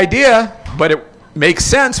crazy idea, but it makes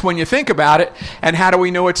sense when you think about it. And how do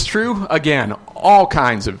we know it's true? Again, all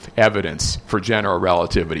kinds of evidence for general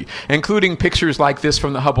relativity, including pictures like this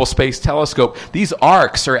from the Hubble Space Telescope. These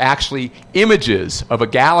arcs are actually images of a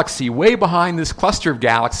galaxy way behind this cluster of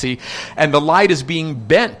galaxy, and the light is being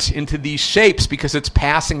bent into these shapes because it's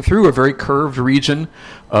passing through a very curved region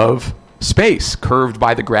of space, curved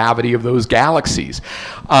by the gravity of those galaxies.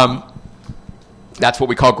 That's what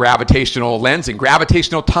we call gravitational lensing,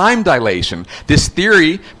 gravitational time dilation. This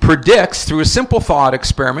theory predicts through a simple thought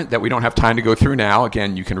experiment that we don't have time to go through now.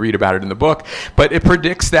 Again, you can read about it in the book. But it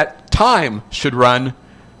predicts that time should run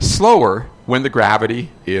slower when the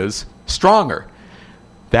gravity is stronger.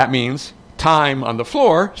 That means time on the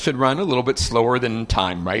floor should run a little bit slower than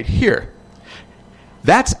time right here.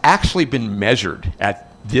 That's actually been measured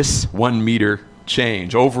at this 1 meter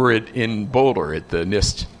change over in Boulder at the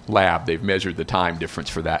NIST lab. They've measured the time difference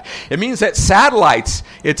for that. It means that satellites,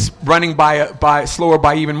 it's running by slower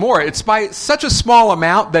by even more. It's by such a small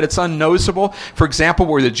amount that it's unnoticeable. For example,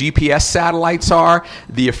 where the GPS satellites are,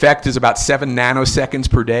 the effect is about 7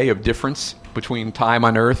 nanoseconds per day of difference between time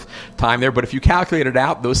on Earth, time there. But if you calculate it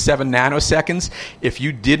out, those 7 nanoseconds, if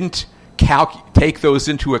you didn't take those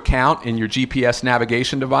into account in your GPS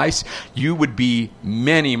navigation device, you would be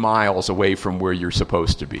many miles away from where you're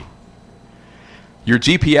supposed to be. Your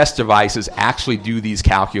GPS devices actually do these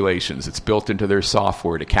calculations. It's built into their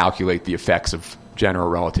software to calculate the effects of general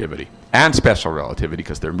relativity and special relativity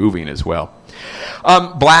because they're moving as well.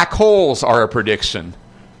 Black holes are a prediction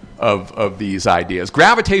of these ideas.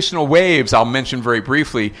 Gravitational waves, I'll mention very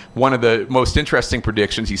briefly, one of the most interesting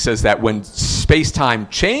predictions. He says that when space-time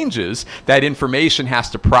changes, that information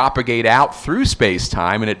has to propagate out through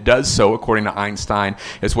space-time, and it does so, according to Einstein,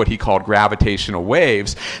 as what he called gravitational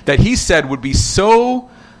waves, that he said would be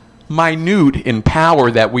so minute in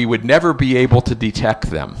power that we would never be able to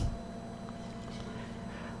detect them.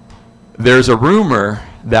 There's a rumor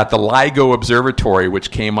that the LIGO Observatory,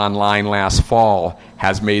 which came online last fall,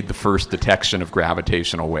 has made the first detection of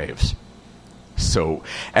gravitational waves. So,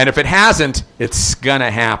 and if it hasn't, it's going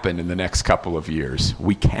to happen in the next couple of years.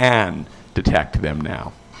 We can detect them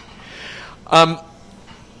now.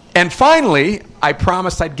 And finally, I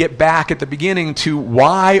promised I'd get back at the beginning to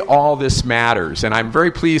why all this matters. And I'm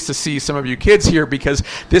very pleased to see some of you kids here because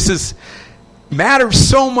this matters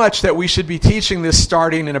so much that we should be teaching this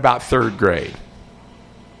starting in about 3rd grade.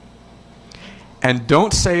 And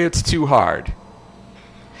don't say it's too hard.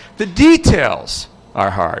 The details are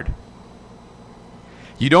hard.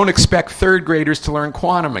 You don't expect third graders to learn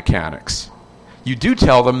quantum mechanics. You do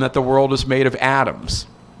tell them that the world is made of atoms.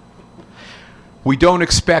 We don't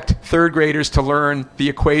expect third graders to learn the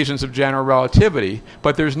equations of general relativity,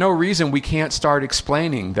 but there's no reason we can't start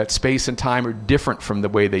explaining that space and time are different from the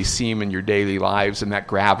way they seem in your daily lives and that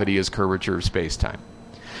gravity is curvature of space-time.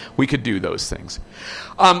 We could do those things.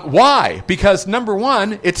 Why? Because, number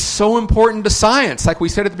one, it's so important to science. Like we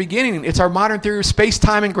said at the beginning, it's our modern theory of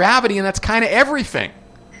space-time and gravity, and that's kind of everything.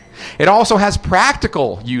 It also has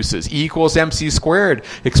practical uses. E equals mc squared,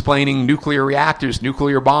 explaining nuclear reactors,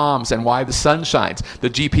 nuclear bombs, and why the sun shines.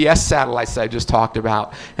 The GPS satellites that I just talked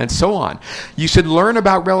about, and so on. You should learn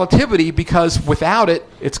about relativity because without it,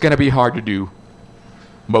 it's going to be hard to do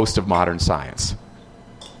most of modern science.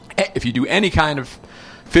 If you do any kind of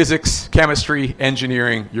physics, chemistry,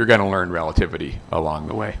 engineering, you're going to learn relativity along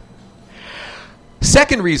the way.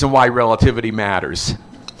 Second reason why relativity matters,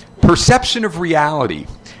 perception of reality.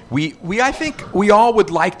 I think we all would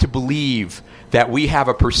like to believe that we have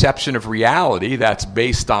a perception of reality that's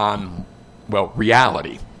based on, well,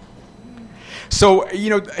 reality. So,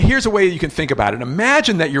 here's a way you can think about it.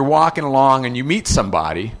 Imagine that you're walking along and you meet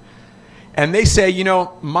somebody and they say,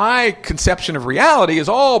 my conception of reality is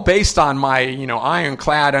all based on my,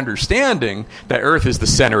 ironclad understanding that Earth is the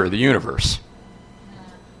center of the universe.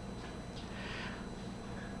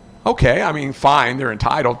 Okay, fine, they're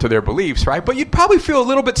entitled to their beliefs, right? But you'd probably feel a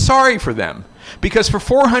little bit sorry for them. Because for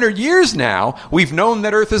 400 years now, we've known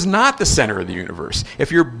that Earth is not the center of the universe.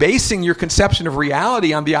 If you're basing your conception of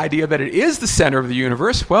reality on the idea that it is the center of the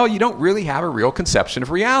universe, well, you don't really have a real conception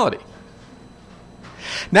of reality.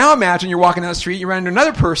 Now imagine you're walking down the street, you run into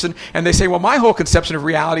another person, and they say, well, my whole conception of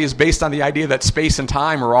reality is based on the idea that space and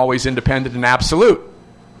time are always independent and absolute.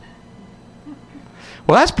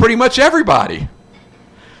 Well, that's pretty much everybody.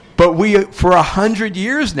 But we, for 100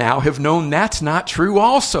 years now, have known that's not true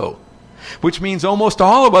also. Which means almost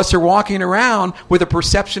all of us are walking around with a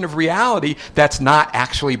perception of reality that's not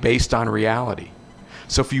actually based on reality.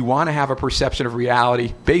 So if you want to have a perception of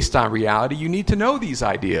reality based on reality, you need to know these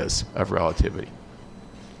ideas of relativity.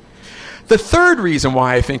 The third reason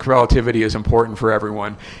why I think relativity is important for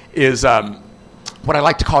everyone is what I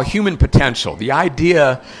like to call human potential, the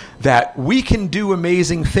idea that we can do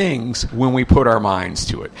amazing things when we put our minds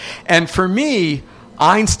to it. And for me,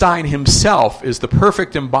 Einstein himself is the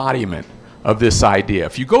perfect embodiment of this idea.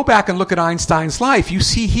 If you go back and look at Einstein's life, you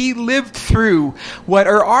see he lived through what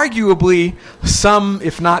are arguably some,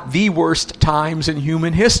 if not the worst times in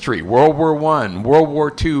human history. World War I, World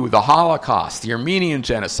War II, the Holocaust, the Armenian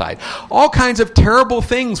genocide. All kinds of terrible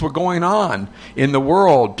things were going on in the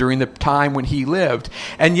world during the time when he lived.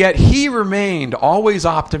 And yet he remained always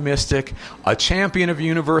optimistic, a champion of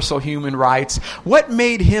universal human rights. What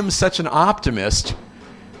made him such an optimist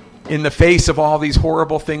in the face of all these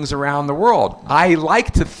horrible things around the world? I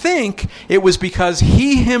like to think it was because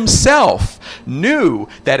he himself knew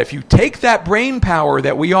that if you take that brain power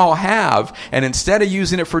that we all have and instead of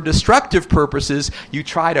using it for destructive purposes, you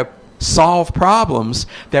try to solve problems,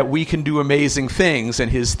 that we can do amazing things.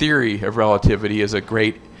 And his theory of relativity is a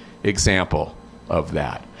great example of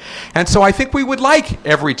that. And so I think we would like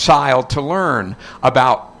every child to learn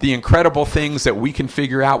about the incredible things that we can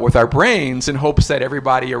figure out with our brains in hopes that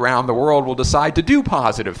everybody around the world will decide to do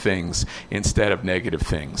positive things instead of negative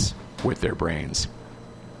things with their brains.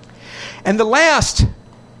 And the last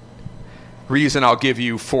reason I'll give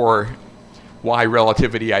you for why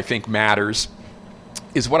relativity, I think, matters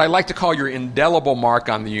is what I like to call your indelible mark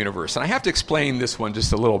on the universe. And I have to explain this one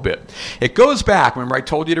just a little bit. It goes back, remember I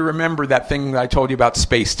told you to remember that thing that I told you about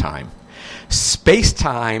space-time.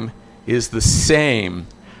 Space-time is the same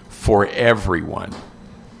for everyone.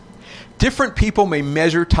 Different people may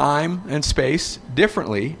measure time and space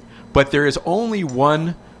differently, but there is only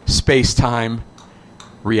one space-time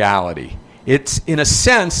reality. It's, in a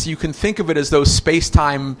sense, you can think of it as though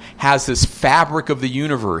space-time has this fabric of the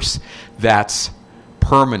universe that's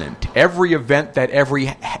permanent. Every event that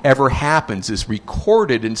ever happens is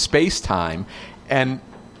recorded in space-time, and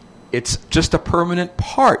it's just a permanent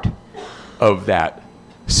part of that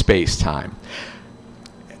space-time.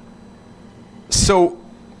 So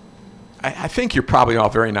I think you're probably all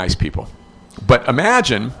very nice people. But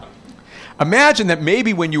imagine that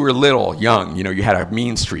maybe when you were little, young, you had a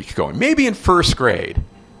mean streak going. Maybe in first grade,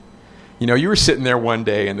 you were sitting there one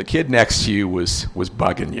day and the kid next to you was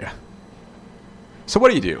bugging you. So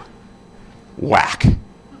what do? Whack.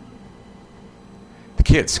 The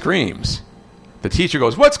kid screams. The teacher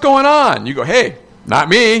goes, "What's going on?" You go, "Hey, not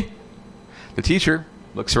me." The teacher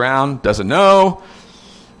looks around, doesn't know.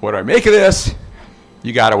 What do I make of this?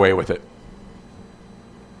 You got away with it.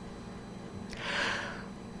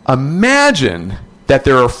 Imagine that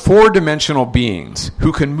there are four-dimensional beings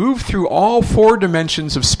who can move through all four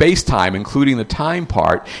dimensions of space-time, including the time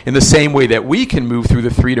part, in the same way that we can move through the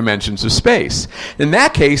three dimensions of space. In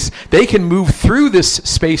that case, they can move through this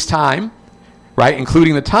space-time, right,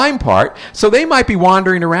 including the time part, so they might be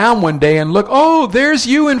wandering around one day and look, oh, there's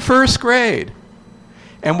you in first grade.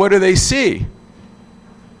 And what do they see?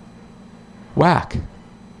 Whack.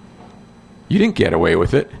 You didn't get away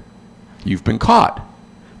with it. You've been caught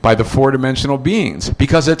by the four-dimensional beings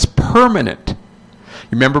because it's permanent. You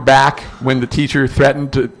remember back when the teacher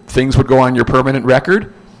threatened things would go on your permanent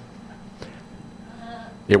record?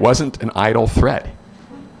 It wasn't an idle threat.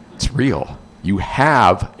 It's real. You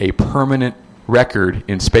have a permanent record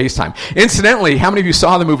in space-time. Incidentally, how many of you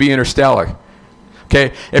saw the movie Interstellar?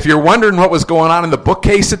 Okay, if you're wondering what was going on in the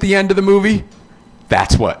bookcase at the end of the movie,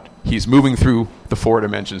 that's what. He's moving through the four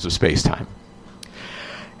dimensions of space-time.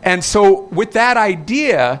 And so with that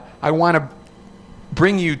idea, I want to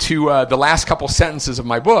bring you to the last couple sentences of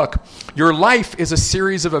my book. Your life is a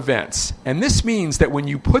series of events. And this means that when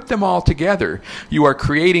you put them all together, you are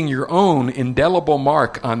creating your own indelible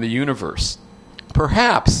mark on the universe.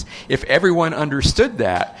 Perhaps if everyone understood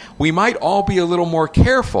that, we might all be a little more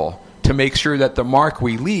careful to make sure that the mark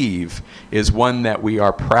we leave is one that we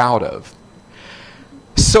are proud of.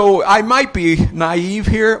 So I might be naive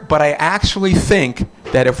here, but I actually think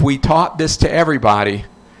that if we taught this to everybody,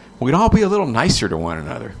 we'd all be a little nicer to one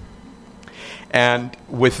another. And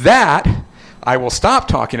with that, I will stop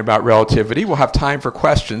talking about relativity. We'll have time for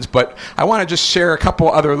questions, but I want to just share a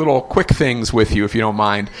couple other little quick things with you, if you don't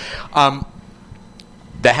mind,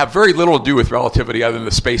 that have very little to do with relativity other than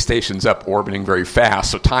the space station's up orbiting very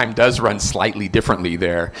fast, so time does run slightly differently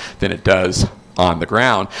there than it does on the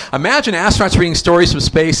ground. Imagine astronauts reading stories from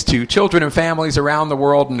space to children and families around the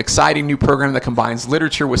world, an exciting new program that combines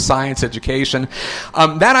literature with science education.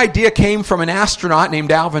 That idea came from an astronaut named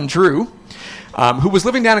Alvin Drew, who was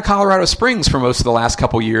living down in Colorado Springs for most of the last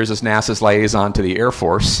couple years as NASA's liaison to the Air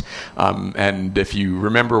Force. And if you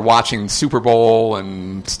remember watching Super Bowl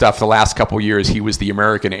and stuff the last couple years, he was the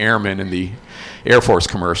American airman in the Air Force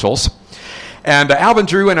commercials. And Alvin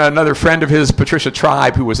Drew and another friend of his, Patricia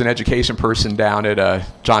Tribe, who was an education person down at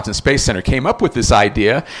Johnson Space Center, came up with this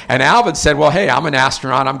idea. And Alvin said, well, hey, I'm an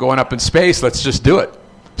astronaut. I'm going up in space. Let's just do it.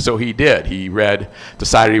 So he did. He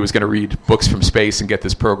decided he was going to read books from space and get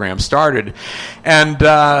this program started. And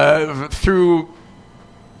through,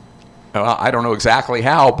 I don't know exactly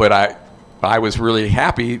how, but I was really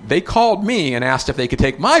happy. They called me and asked if they could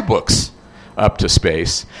take my books up to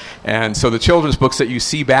space. And so the children's books that you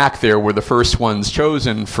see back there were the first ones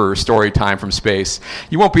chosen for story time from space.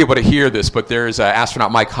 You won't be able to hear this, but there's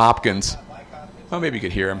astronaut Mike Hopkins. Oh, maybe you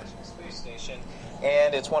could hear him.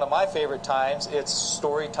 And it's one of my favorite times. It's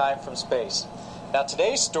story time from space. Now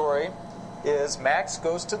today's story is Max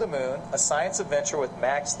Goes to the Moon, a science adventure with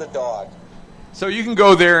Max the dog. So you can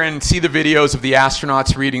go there and see the videos of the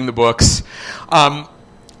astronauts reading the books.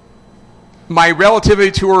 My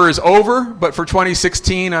relativity tour is over, but for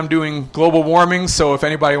 2016 I'm doing global warming, so if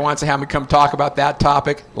anybody wants to have me come talk about that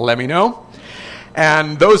topic, let me know.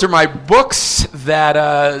 And those are my books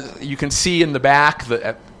that you can see in the back,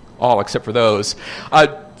 all except for those.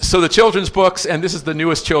 So the children's books, and this is the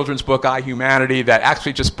newest children's book, I, Humanity, that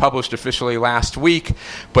actually just published officially last week,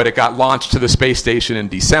 but it got launched to the space station in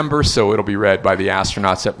December, so it'll be read by the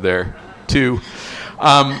astronauts up there too.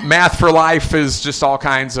 Math for Life is just all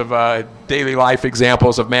kinds of daily life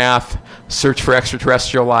examples of math. Search for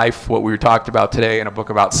Extraterrestrial Life, what we talked about today, and a book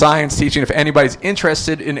about science teaching. If anybody's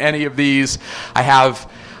interested in any of these, I have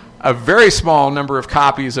a very small number of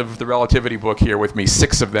copies of the Relativity book here with me,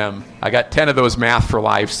 6 of them. I got 10 of those Math for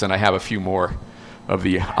Lives, and I have a few more of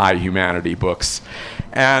the I, Humanity books.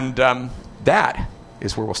 And that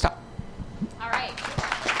is where we'll stop. All right.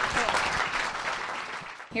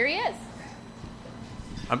 Here he is.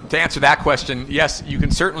 To answer that question, yes, you can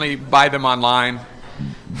certainly buy them online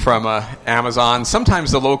from Amazon.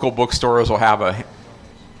 Sometimes the local bookstores will have a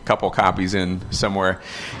couple copies in somewhere.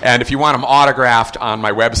 And if you want them autographed on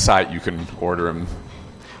my website, you can order them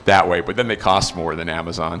that way. But then they cost more than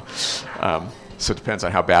Amazon. So it depends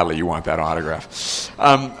on how badly you want that autograph.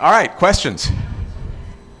 All right, questions?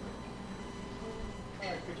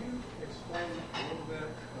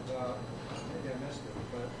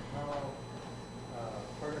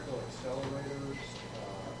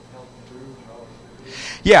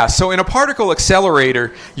 Yeah, so in a particle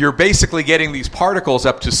accelerator, you're basically getting these particles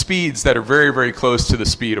up to speeds that are very, very close to the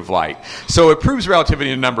speed of light. So it proves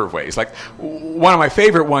relativity in a number of ways. Like, one of my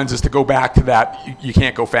favorite ones is to go back to that you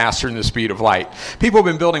can't go faster than the speed of light. People have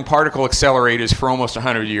been building particle accelerators for almost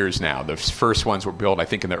 100 years now. The first ones were built, I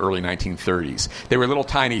think, in the early 1930s. They were little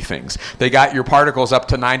tiny things. They got your particles up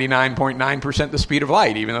to 99.9% the speed of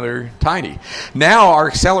light, even though they're tiny. Now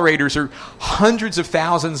our accelerators are hundreds of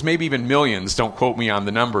thousands, maybe even millions, don't quote me on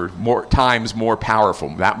the number, more times more powerful,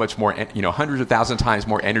 that much more, hundreds of thousands of times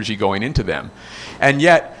more energy going into them. And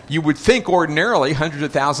yet, you would think ordinarily, hundreds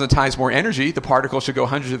of thousands of times more energy, the particle should go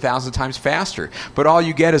hundreds of thousands of times faster. But all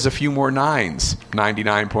you get is a few more nines,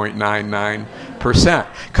 99.99%,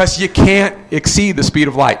 because you can't exceed the speed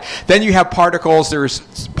of light. Then you have particles,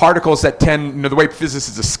 there's particles that tend, the way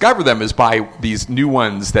physicists discover them is by these new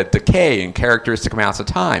ones that decay in characteristic amounts of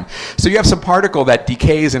time. So you have some particle that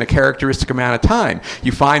decays in a characteristic amount of time.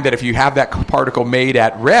 You find that if you have that particle made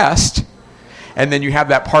at rest, and then you have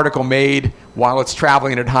that particle made while it's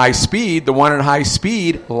traveling at high speed, the one at high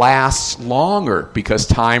speed lasts longer because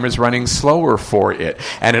time is running slower for it.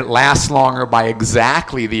 And it lasts longer by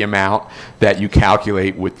exactly the amount that you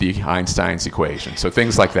calculate with the Einstein's equation. So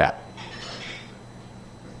things like that.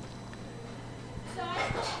 So I don't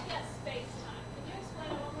get space-time. Can you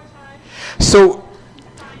explain it one more time? So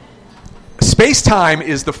space-time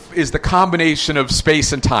is the combination of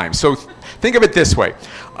space and time. So think of it this way.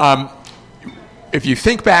 If you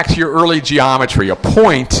think back to your early geometry, a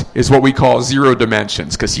point is what we call 0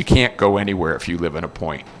 dimensions because you can't go anywhere if you live in a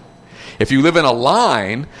point. If you live in a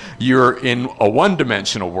line, you're in a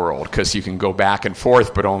one-dimensional world because you can go back and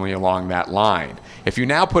forth but only along that line. If you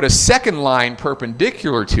now put a second line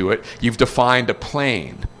perpendicular to it, you've defined a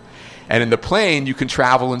plane. And in the plane, you can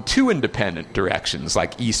travel in two independent directions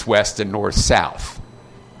like east, west, and north, south.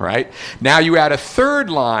 Right? Now you add a third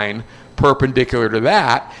line perpendicular to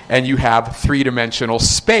that, and you have three-dimensional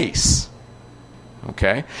space.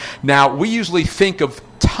 Okay? Now, we usually think of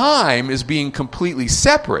time as being completely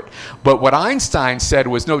separate, but what Einstein said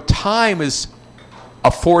was, no, time is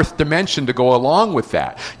a fourth dimension to go along with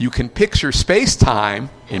that. You can picture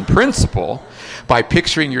space-time, in principle, by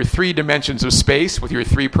picturing your three dimensions of space with your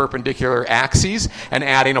three perpendicular axes and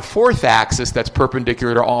adding a fourth axis that's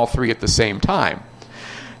perpendicular to all three at the same time.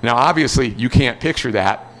 Now, obviously, you can't picture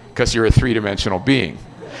that because you're a three-dimensional being.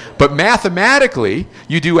 But mathematically,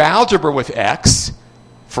 you do algebra with x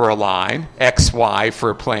for a line, xy for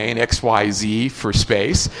a plane, xyz for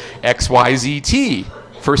space, xyzt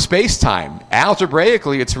for space-time.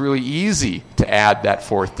 Algebraically, it's really easy to add that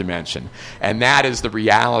fourth dimension. And that is the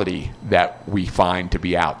reality that we find to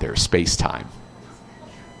be out there, space-time.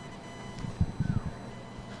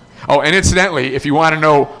 Oh, and incidentally, if you want to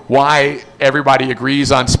know why everybody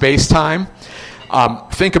agrees on space-time,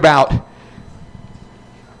 think about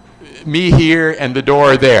me here and the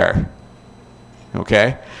door there.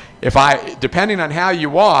 Okay? Depending on how you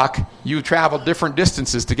walk, you travel different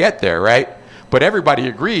distances to get there, right? But everybody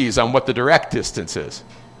agrees on what the direct distance is.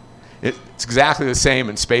 It's exactly the same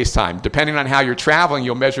in space-time. Depending on how you're traveling,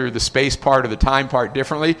 you'll measure the space part or the time part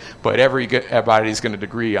differently, but everybody's going to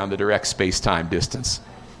agree on the direct space-time distance.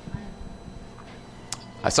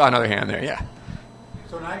 I saw another hand there, yeah.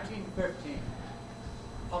 So 1915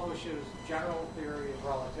 publishes General Theory of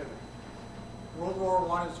Relativity. World War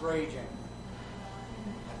I is raging.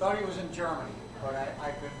 I thought he was in Germany, but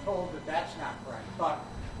I've been told that that's not correct. But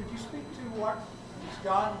could you speak to what was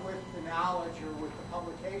done with the knowledge or with the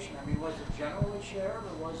publication? I mean, was it generally shared,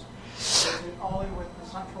 or was it only with the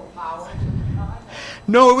central powers at the time?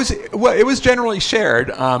 No, it was generally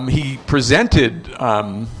shared. He presented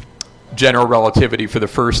general relativity for the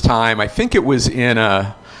first time. I think it was in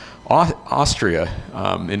Austria,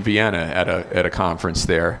 in Vienna, at a conference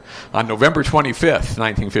there on November 25th,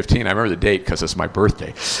 1915. I remember the date because it's my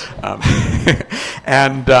birthday.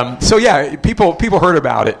 So yeah, people heard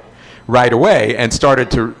about it right away and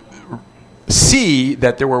started to see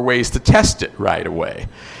that there were ways to test it right away.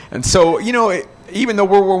 And so, even though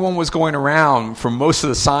World War I was going around, for most of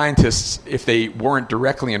the scientists, if they weren't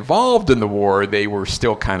directly involved in the war, they were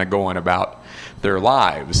still kind of going about their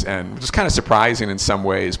lives. And it was kind of surprising in some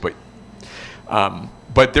ways, but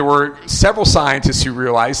there were several scientists who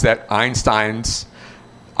realized that Einstein's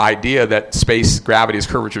idea that gravity is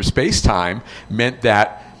curvature of space-time meant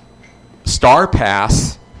that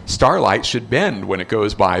starlight should bend when it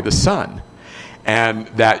goes by the sun. And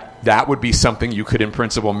that would be something you could, in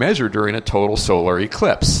principle, measure during a total solar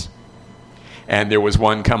eclipse. And there was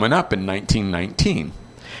one coming up in 1919.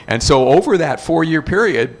 And so over that 4-year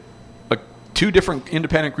period, two different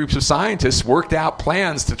independent groups of scientists worked out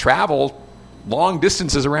plans to travel long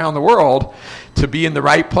distances around the world to be in the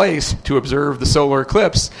right place to observe the solar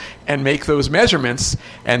eclipse and make those measurements.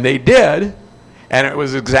 And they did, and it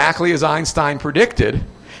was exactly as Einstein predicted.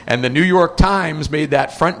 And the New York Times made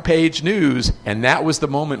that front page news, and that was the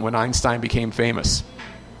moment when Einstein became famous.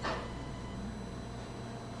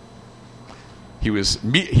 He was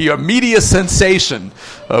a media sensation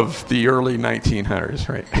of the early 1900s,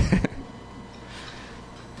 right?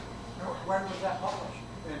 When was that published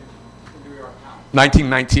in the New York Times?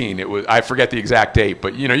 1919. It was. I forget the exact date,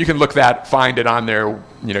 but you can find it on their.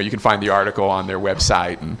 You can find the article on their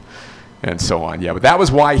website and so on. Yeah, but that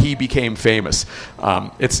was why he became famous.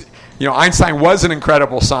 Einstein was an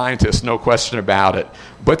incredible scientist, no question about it.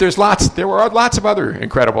 But there were lots of other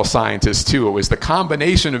incredible scientists too. It was the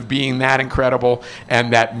combination of being that incredible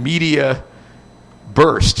and that media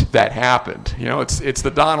burst that happened. It's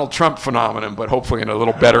the Donald Trump phenomenon, but hopefully in a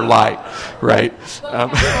little better light, right?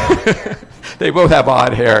 They both have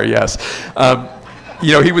odd hair, yes.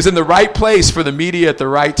 He was in the right place for the media at the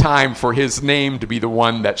right time for his name to be the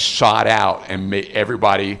one that shot out and made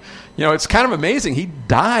everybody. It's kind of amazing. He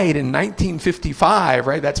died in 1955,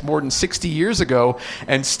 right? That's more than 60 years ago.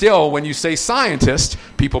 And still, when you say scientist,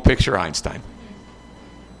 people picture Einstein.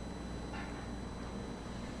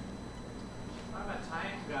 I'm a time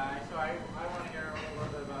guy, so I want to hear a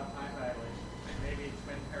little bit about time dilation. Maybe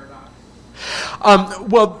twin paradox.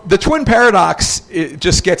 Well, the twin paradox, it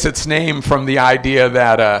just gets its name from the idea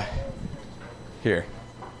that here.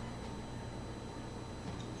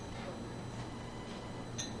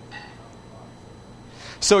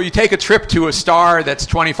 So you take a trip to a star that's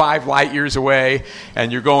 25 light years away,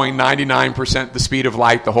 and you're going 99% the speed of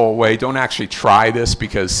light the whole way. Don't actually try this,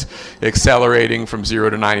 because accelerating from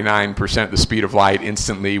 0 to 99% the speed of light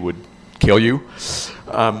instantly would kill you.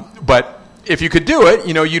 But if you could do it,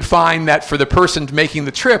 you'd find that for the person making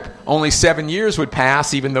the trip, only 7 years would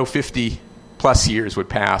pass, even though 50 plus years would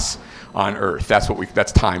pass on Earth.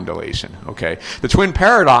 That's time dilation, okay? The twin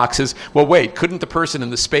paradox is, well, wait, couldn't the person in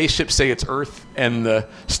the spaceship say it's Earth and the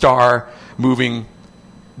star moving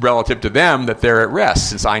relative to them, that they're at rest,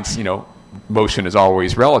 since motion is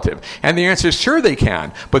always relative? And the answer is sure they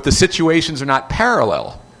can, but the situations are not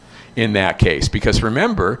parallel in that case, because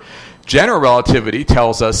remember, general relativity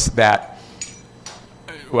tells us that,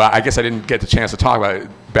 well, I guess I didn't get the chance to talk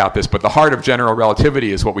about this, but the heart of general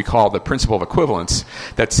relativity is what we call the principle of equivalence,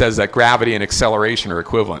 that says that gravity and acceleration are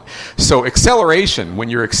equivalent. So acceleration, when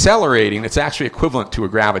you're accelerating, it's actually equivalent to a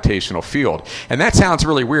gravitational field. And that sounds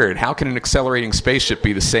really weird. How can an accelerating spaceship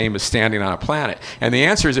be the same as standing on a planet? And the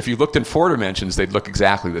answer is, if you looked in 4 dimensions, they'd look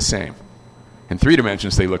exactly the same. In 3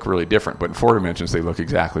 dimensions, they look really different, but in 4 dimensions, they look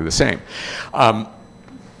exactly the same.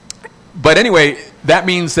 But anyway, that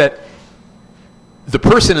means that the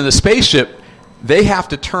person in the spaceship, they have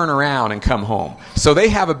to turn around and come home. So they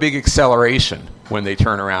have a big acceleration when they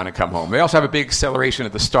turn around and come home. They also have a big acceleration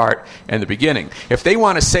at the start and the beginning. If they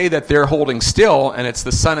want to say that they're holding still and it's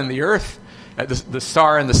the sun and the earth, the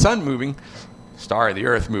star and the sun moving, star and the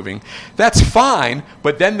earth moving, that's fine,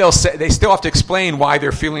 but then they still have to explain why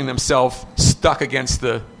they're feeling themselves stuck against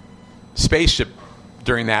the spaceship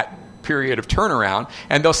during that period of turnaround,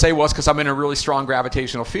 and they'll say, well, it's because I'm in a really strong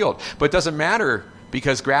gravitational field. But it doesn't matter,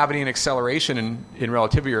 because gravity and acceleration in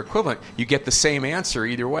relativity are equivalent. You get the same answer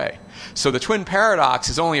either way. So the twin paradox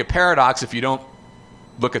is only a paradox if you don't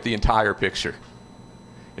look at the entire picture.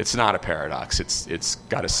 It's not a paradox. It's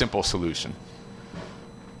got a simple solution.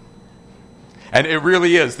 And it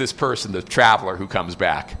really is this person, the traveler, who comes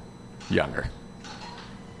back younger.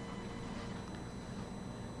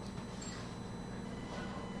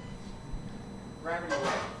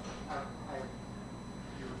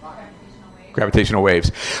 Gravitational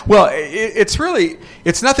waves. Well,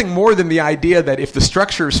 it's nothing more than the idea that if the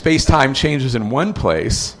structure of space-time changes in one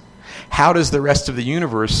place, how does the rest of the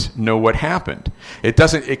universe know what happened?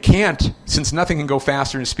 It can't, since nothing can go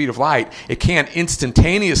faster than the speed of light, it can't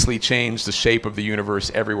instantaneously change the shape of the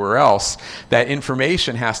universe everywhere else. That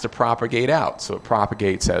information has to propagate out. So it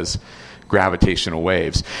propagates as gravitational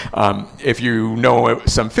waves. If you know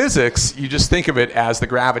some physics, you just think of it as the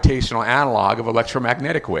gravitational analog of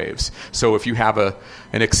electromagnetic waves. So if you have an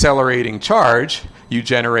accelerating charge, you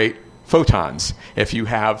generate photons. If you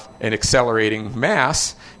have an accelerating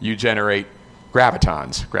mass, you generate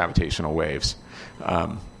gravitons, gravitational waves.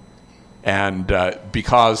 And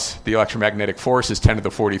because the electromagnetic force is 10 to the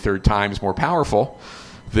 43rd times more powerful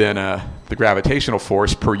than the gravitational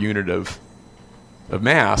force per unit of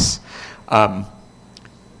mass,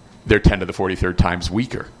 they're 10 to the 43rd times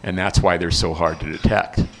weaker, and that's why they're so hard to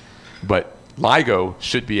detect. But LIGO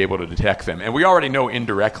should be able to detect them, and we already know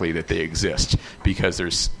indirectly that they exist, because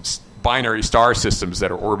there's binary star systems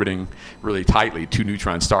that are orbiting really tightly, two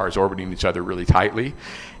neutron stars orbiting each other really tightly.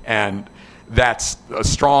 And that's a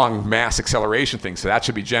strong mass acceleration thing, so that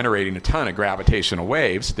should be generating a ton of gravitational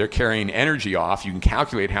waves. They're carrying energy off. You can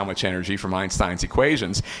calculate how much energy from Einstein's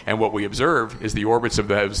equations, and what we observe is the orbits of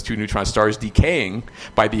those two neutron stars decaying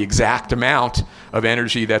by the exact amount of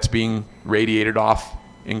energy that's being radiated off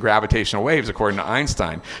in gravitational waves, according to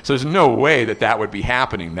Einstein. So there's no way that that would be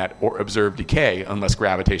happening, that observed decay, unless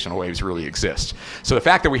gravitational waves really exist. So the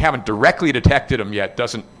fact that we haven't directly detected them yet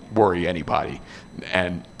doesn't worry anybody.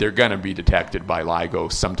 And they're going to be detected by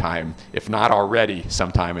LIGO sometime, if not already,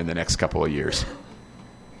 sometime in the next couple of years. Where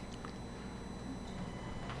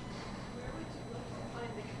would you look to find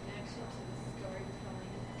the connection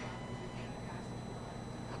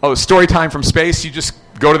to the storytelling? Oh, Storytime from Space, you just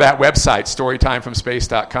go to that website,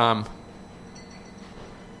 storytimefromspace.com.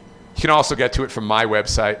 You can also get to it from my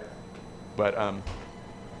website. But,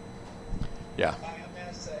 yeah. I am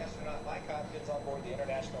astronaut Mike Hopkins on board the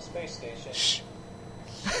International Space Station. Shh.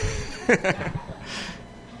 Do you have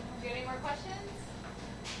any more questions?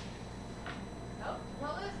 Oh,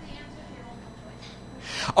 what was the answer to your multiple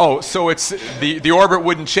choice? Oh, so it's the orbit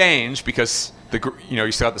wouldn't change because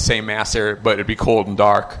you still have the same mass there, but it'd be cold and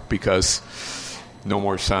dark because no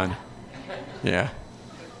more sun. Yeah.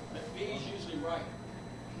 B is usually right.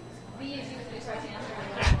 B is usually the correct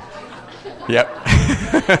answer.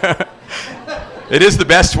 Yep. It is the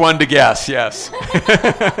best one to guess, yes.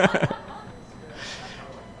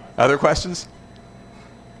 Other questions?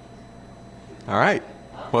 All right.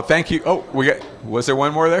 Well, thank you. Oh, was there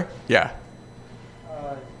one more there? Yeah.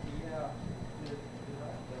 Yeah. Does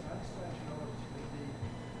Einstein know its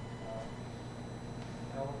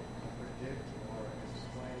help predict or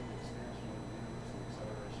explain the expansion of the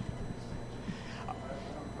universe and acceleration of the expansion? I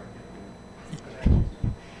don't quite get it.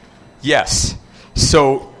 Yes.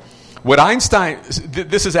 So what Einstein,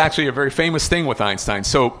 this is actually a very famous thing with Einstein.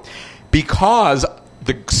 So because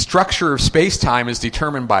the structure of space-time is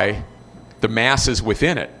determined by the masses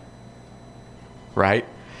within it, right?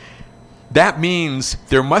 That means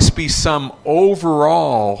there must be some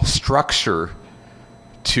overall structure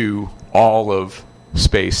to all of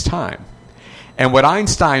space-time. And what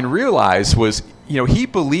Einstein realized was, he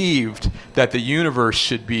believed that the universe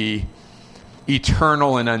should be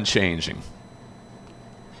eternal and unchanging.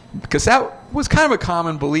 Because that was kind of a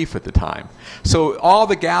common belief at the time. So all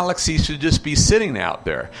the galaxies should just be sitting out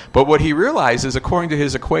there. But what he realized is, according to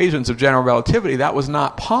his equations of general relativity, that was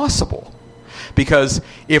not possible. Because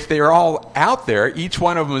if they're all out there, each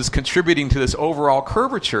one of them is contributing to this overall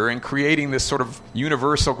curvature and creating this sort of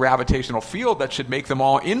universal gravitational field that should make them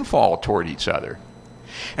all infall toward each other.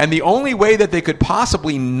 And the only way that they could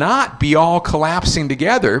possibly not be all collapsing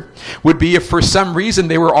together would be if for some reason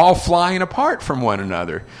they were all flying apart from one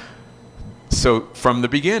another. So from the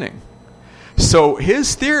beginning. So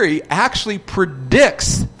his theory actually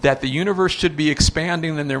predicts that the universe should be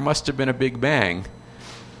expanding and there must have been a Big Bang.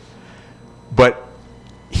 But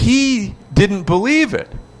he didn't believe it.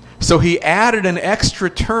 So he added an extra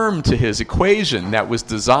term to his equation that was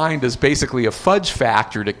designed as basically a fudge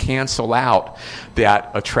factor to cancel out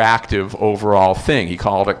that attractive overall thing. He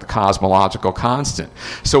called it the cosmological constant.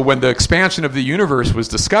 So when the expansion of the universe was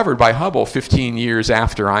discovered by Hubble 15 years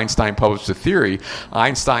after Einstein published the theory,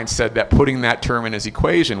 Einstein said that putting that term in his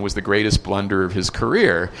equation was the greatest blunder of his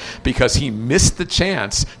career because he missed the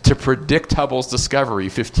chance to predict Hubble's discovery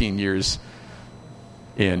 15 years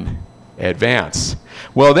in advance.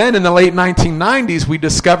 Well, then in the late 1990s, we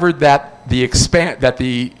discovered that the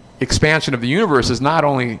expansion of the universe is not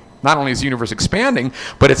only is the universe expanding,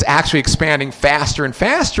 but it's actually expanding faster and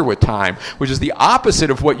faster with time, which is the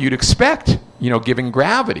opposite of what you'd expect, given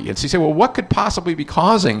gravity. And so you say, well, what could possibly be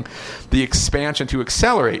causing the expansion to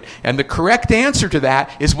accelerate? And the correct answer to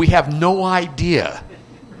that is we have no idea.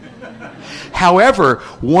 However,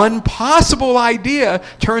 one possible idea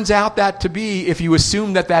turns out that to be, if you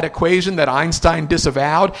assume that equation that Einstein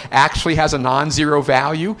disavowed actually has a non-zero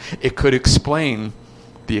value, it could explain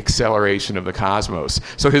the acceleration of the cosmos.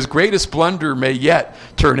 So his greatest blunder may yet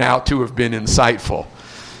turn out to have been insightful.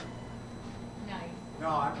 Nice. No,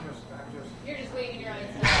 I'm just. You're just waiting your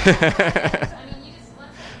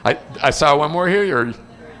eyes. I saw one more here. Or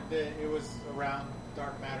It was around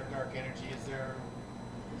dark matter, dark energy. Is there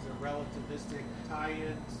relativistic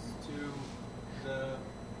tie-ins to the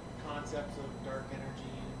concepts of dark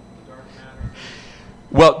energy and dark matter?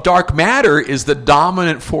 Well, dark matter is the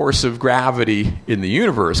dominant force of gravity in the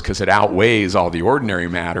universe because it outweighs all the ordinary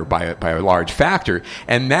matter by a large factor.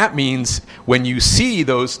 And that means when you see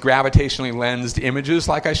those gravitationally lensed images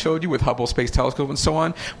like I showed you with Hubble Space Telescope and so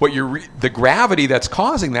on, the gravity that's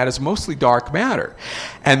causing that is mostly dark matter.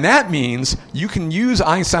 And that means you can use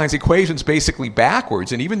Einstein's equations basically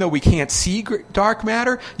backwards. And even though we can't see dark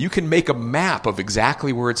matter, you can make a map of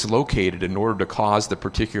exactly where it's located in order to cause the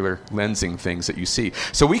particular lensing things that you see.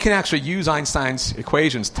 So we can actually use Einstein's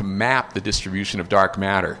equations to map the distribution of dark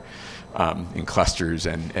matter in clusters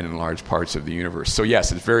and in large parts of the universe. So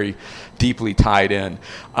yes, it's very deeply tied in.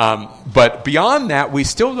 But beyond that, we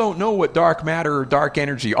still don't know what dark matter or dark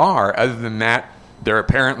energy are, other than that they're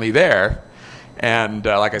apparently there. And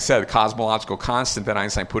like I said, the cosmological constant that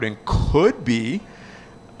Einstein put in could be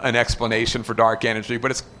an explanation for dark energy,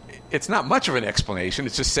 but it's not much of an explanation.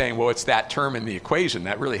 It's just saying, well, it's that term in the equation.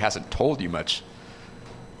 That really hasn't told you much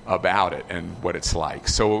about it and what it's like.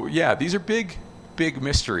 So yeah, these are big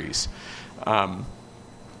mysteries that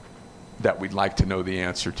we'd like to know the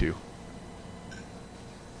answer to.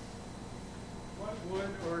 What would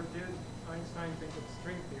or did Einstein think of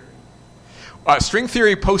string theory? String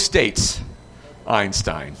theory postdates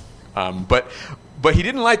Einstein, but he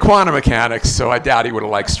didn't like quantum mechanics, so I doubt he would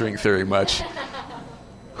have liked string theory much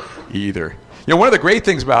either. You know, one of the great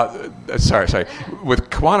things about with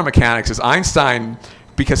quantum mechanics is Einstein,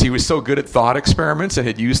 because he was so good at thought experiments and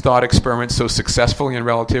had used thought experiments so successfully in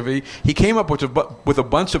relativity, he came up with a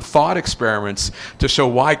bunch of thought experiments to show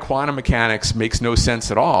why quantum mechanics makes no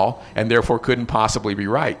sense at all and therefore couldn't possibly be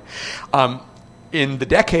right. In the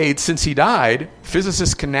decades since he died,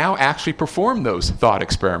 physicists can now actually perform those thought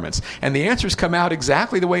experiments. And the answers come out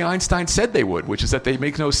exactly the way Einstein said they would, which is that they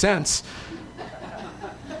make no sense,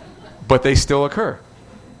 but they still occur.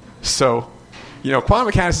 So, you know, quantum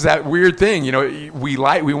mechanics is that weird thing. You know, we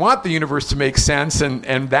want the universe to make sense,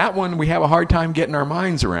 and that one we have a hard time getting our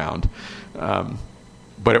minds around.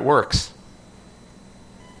 But it works.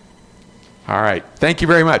 All right. Thank you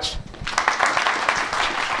very much.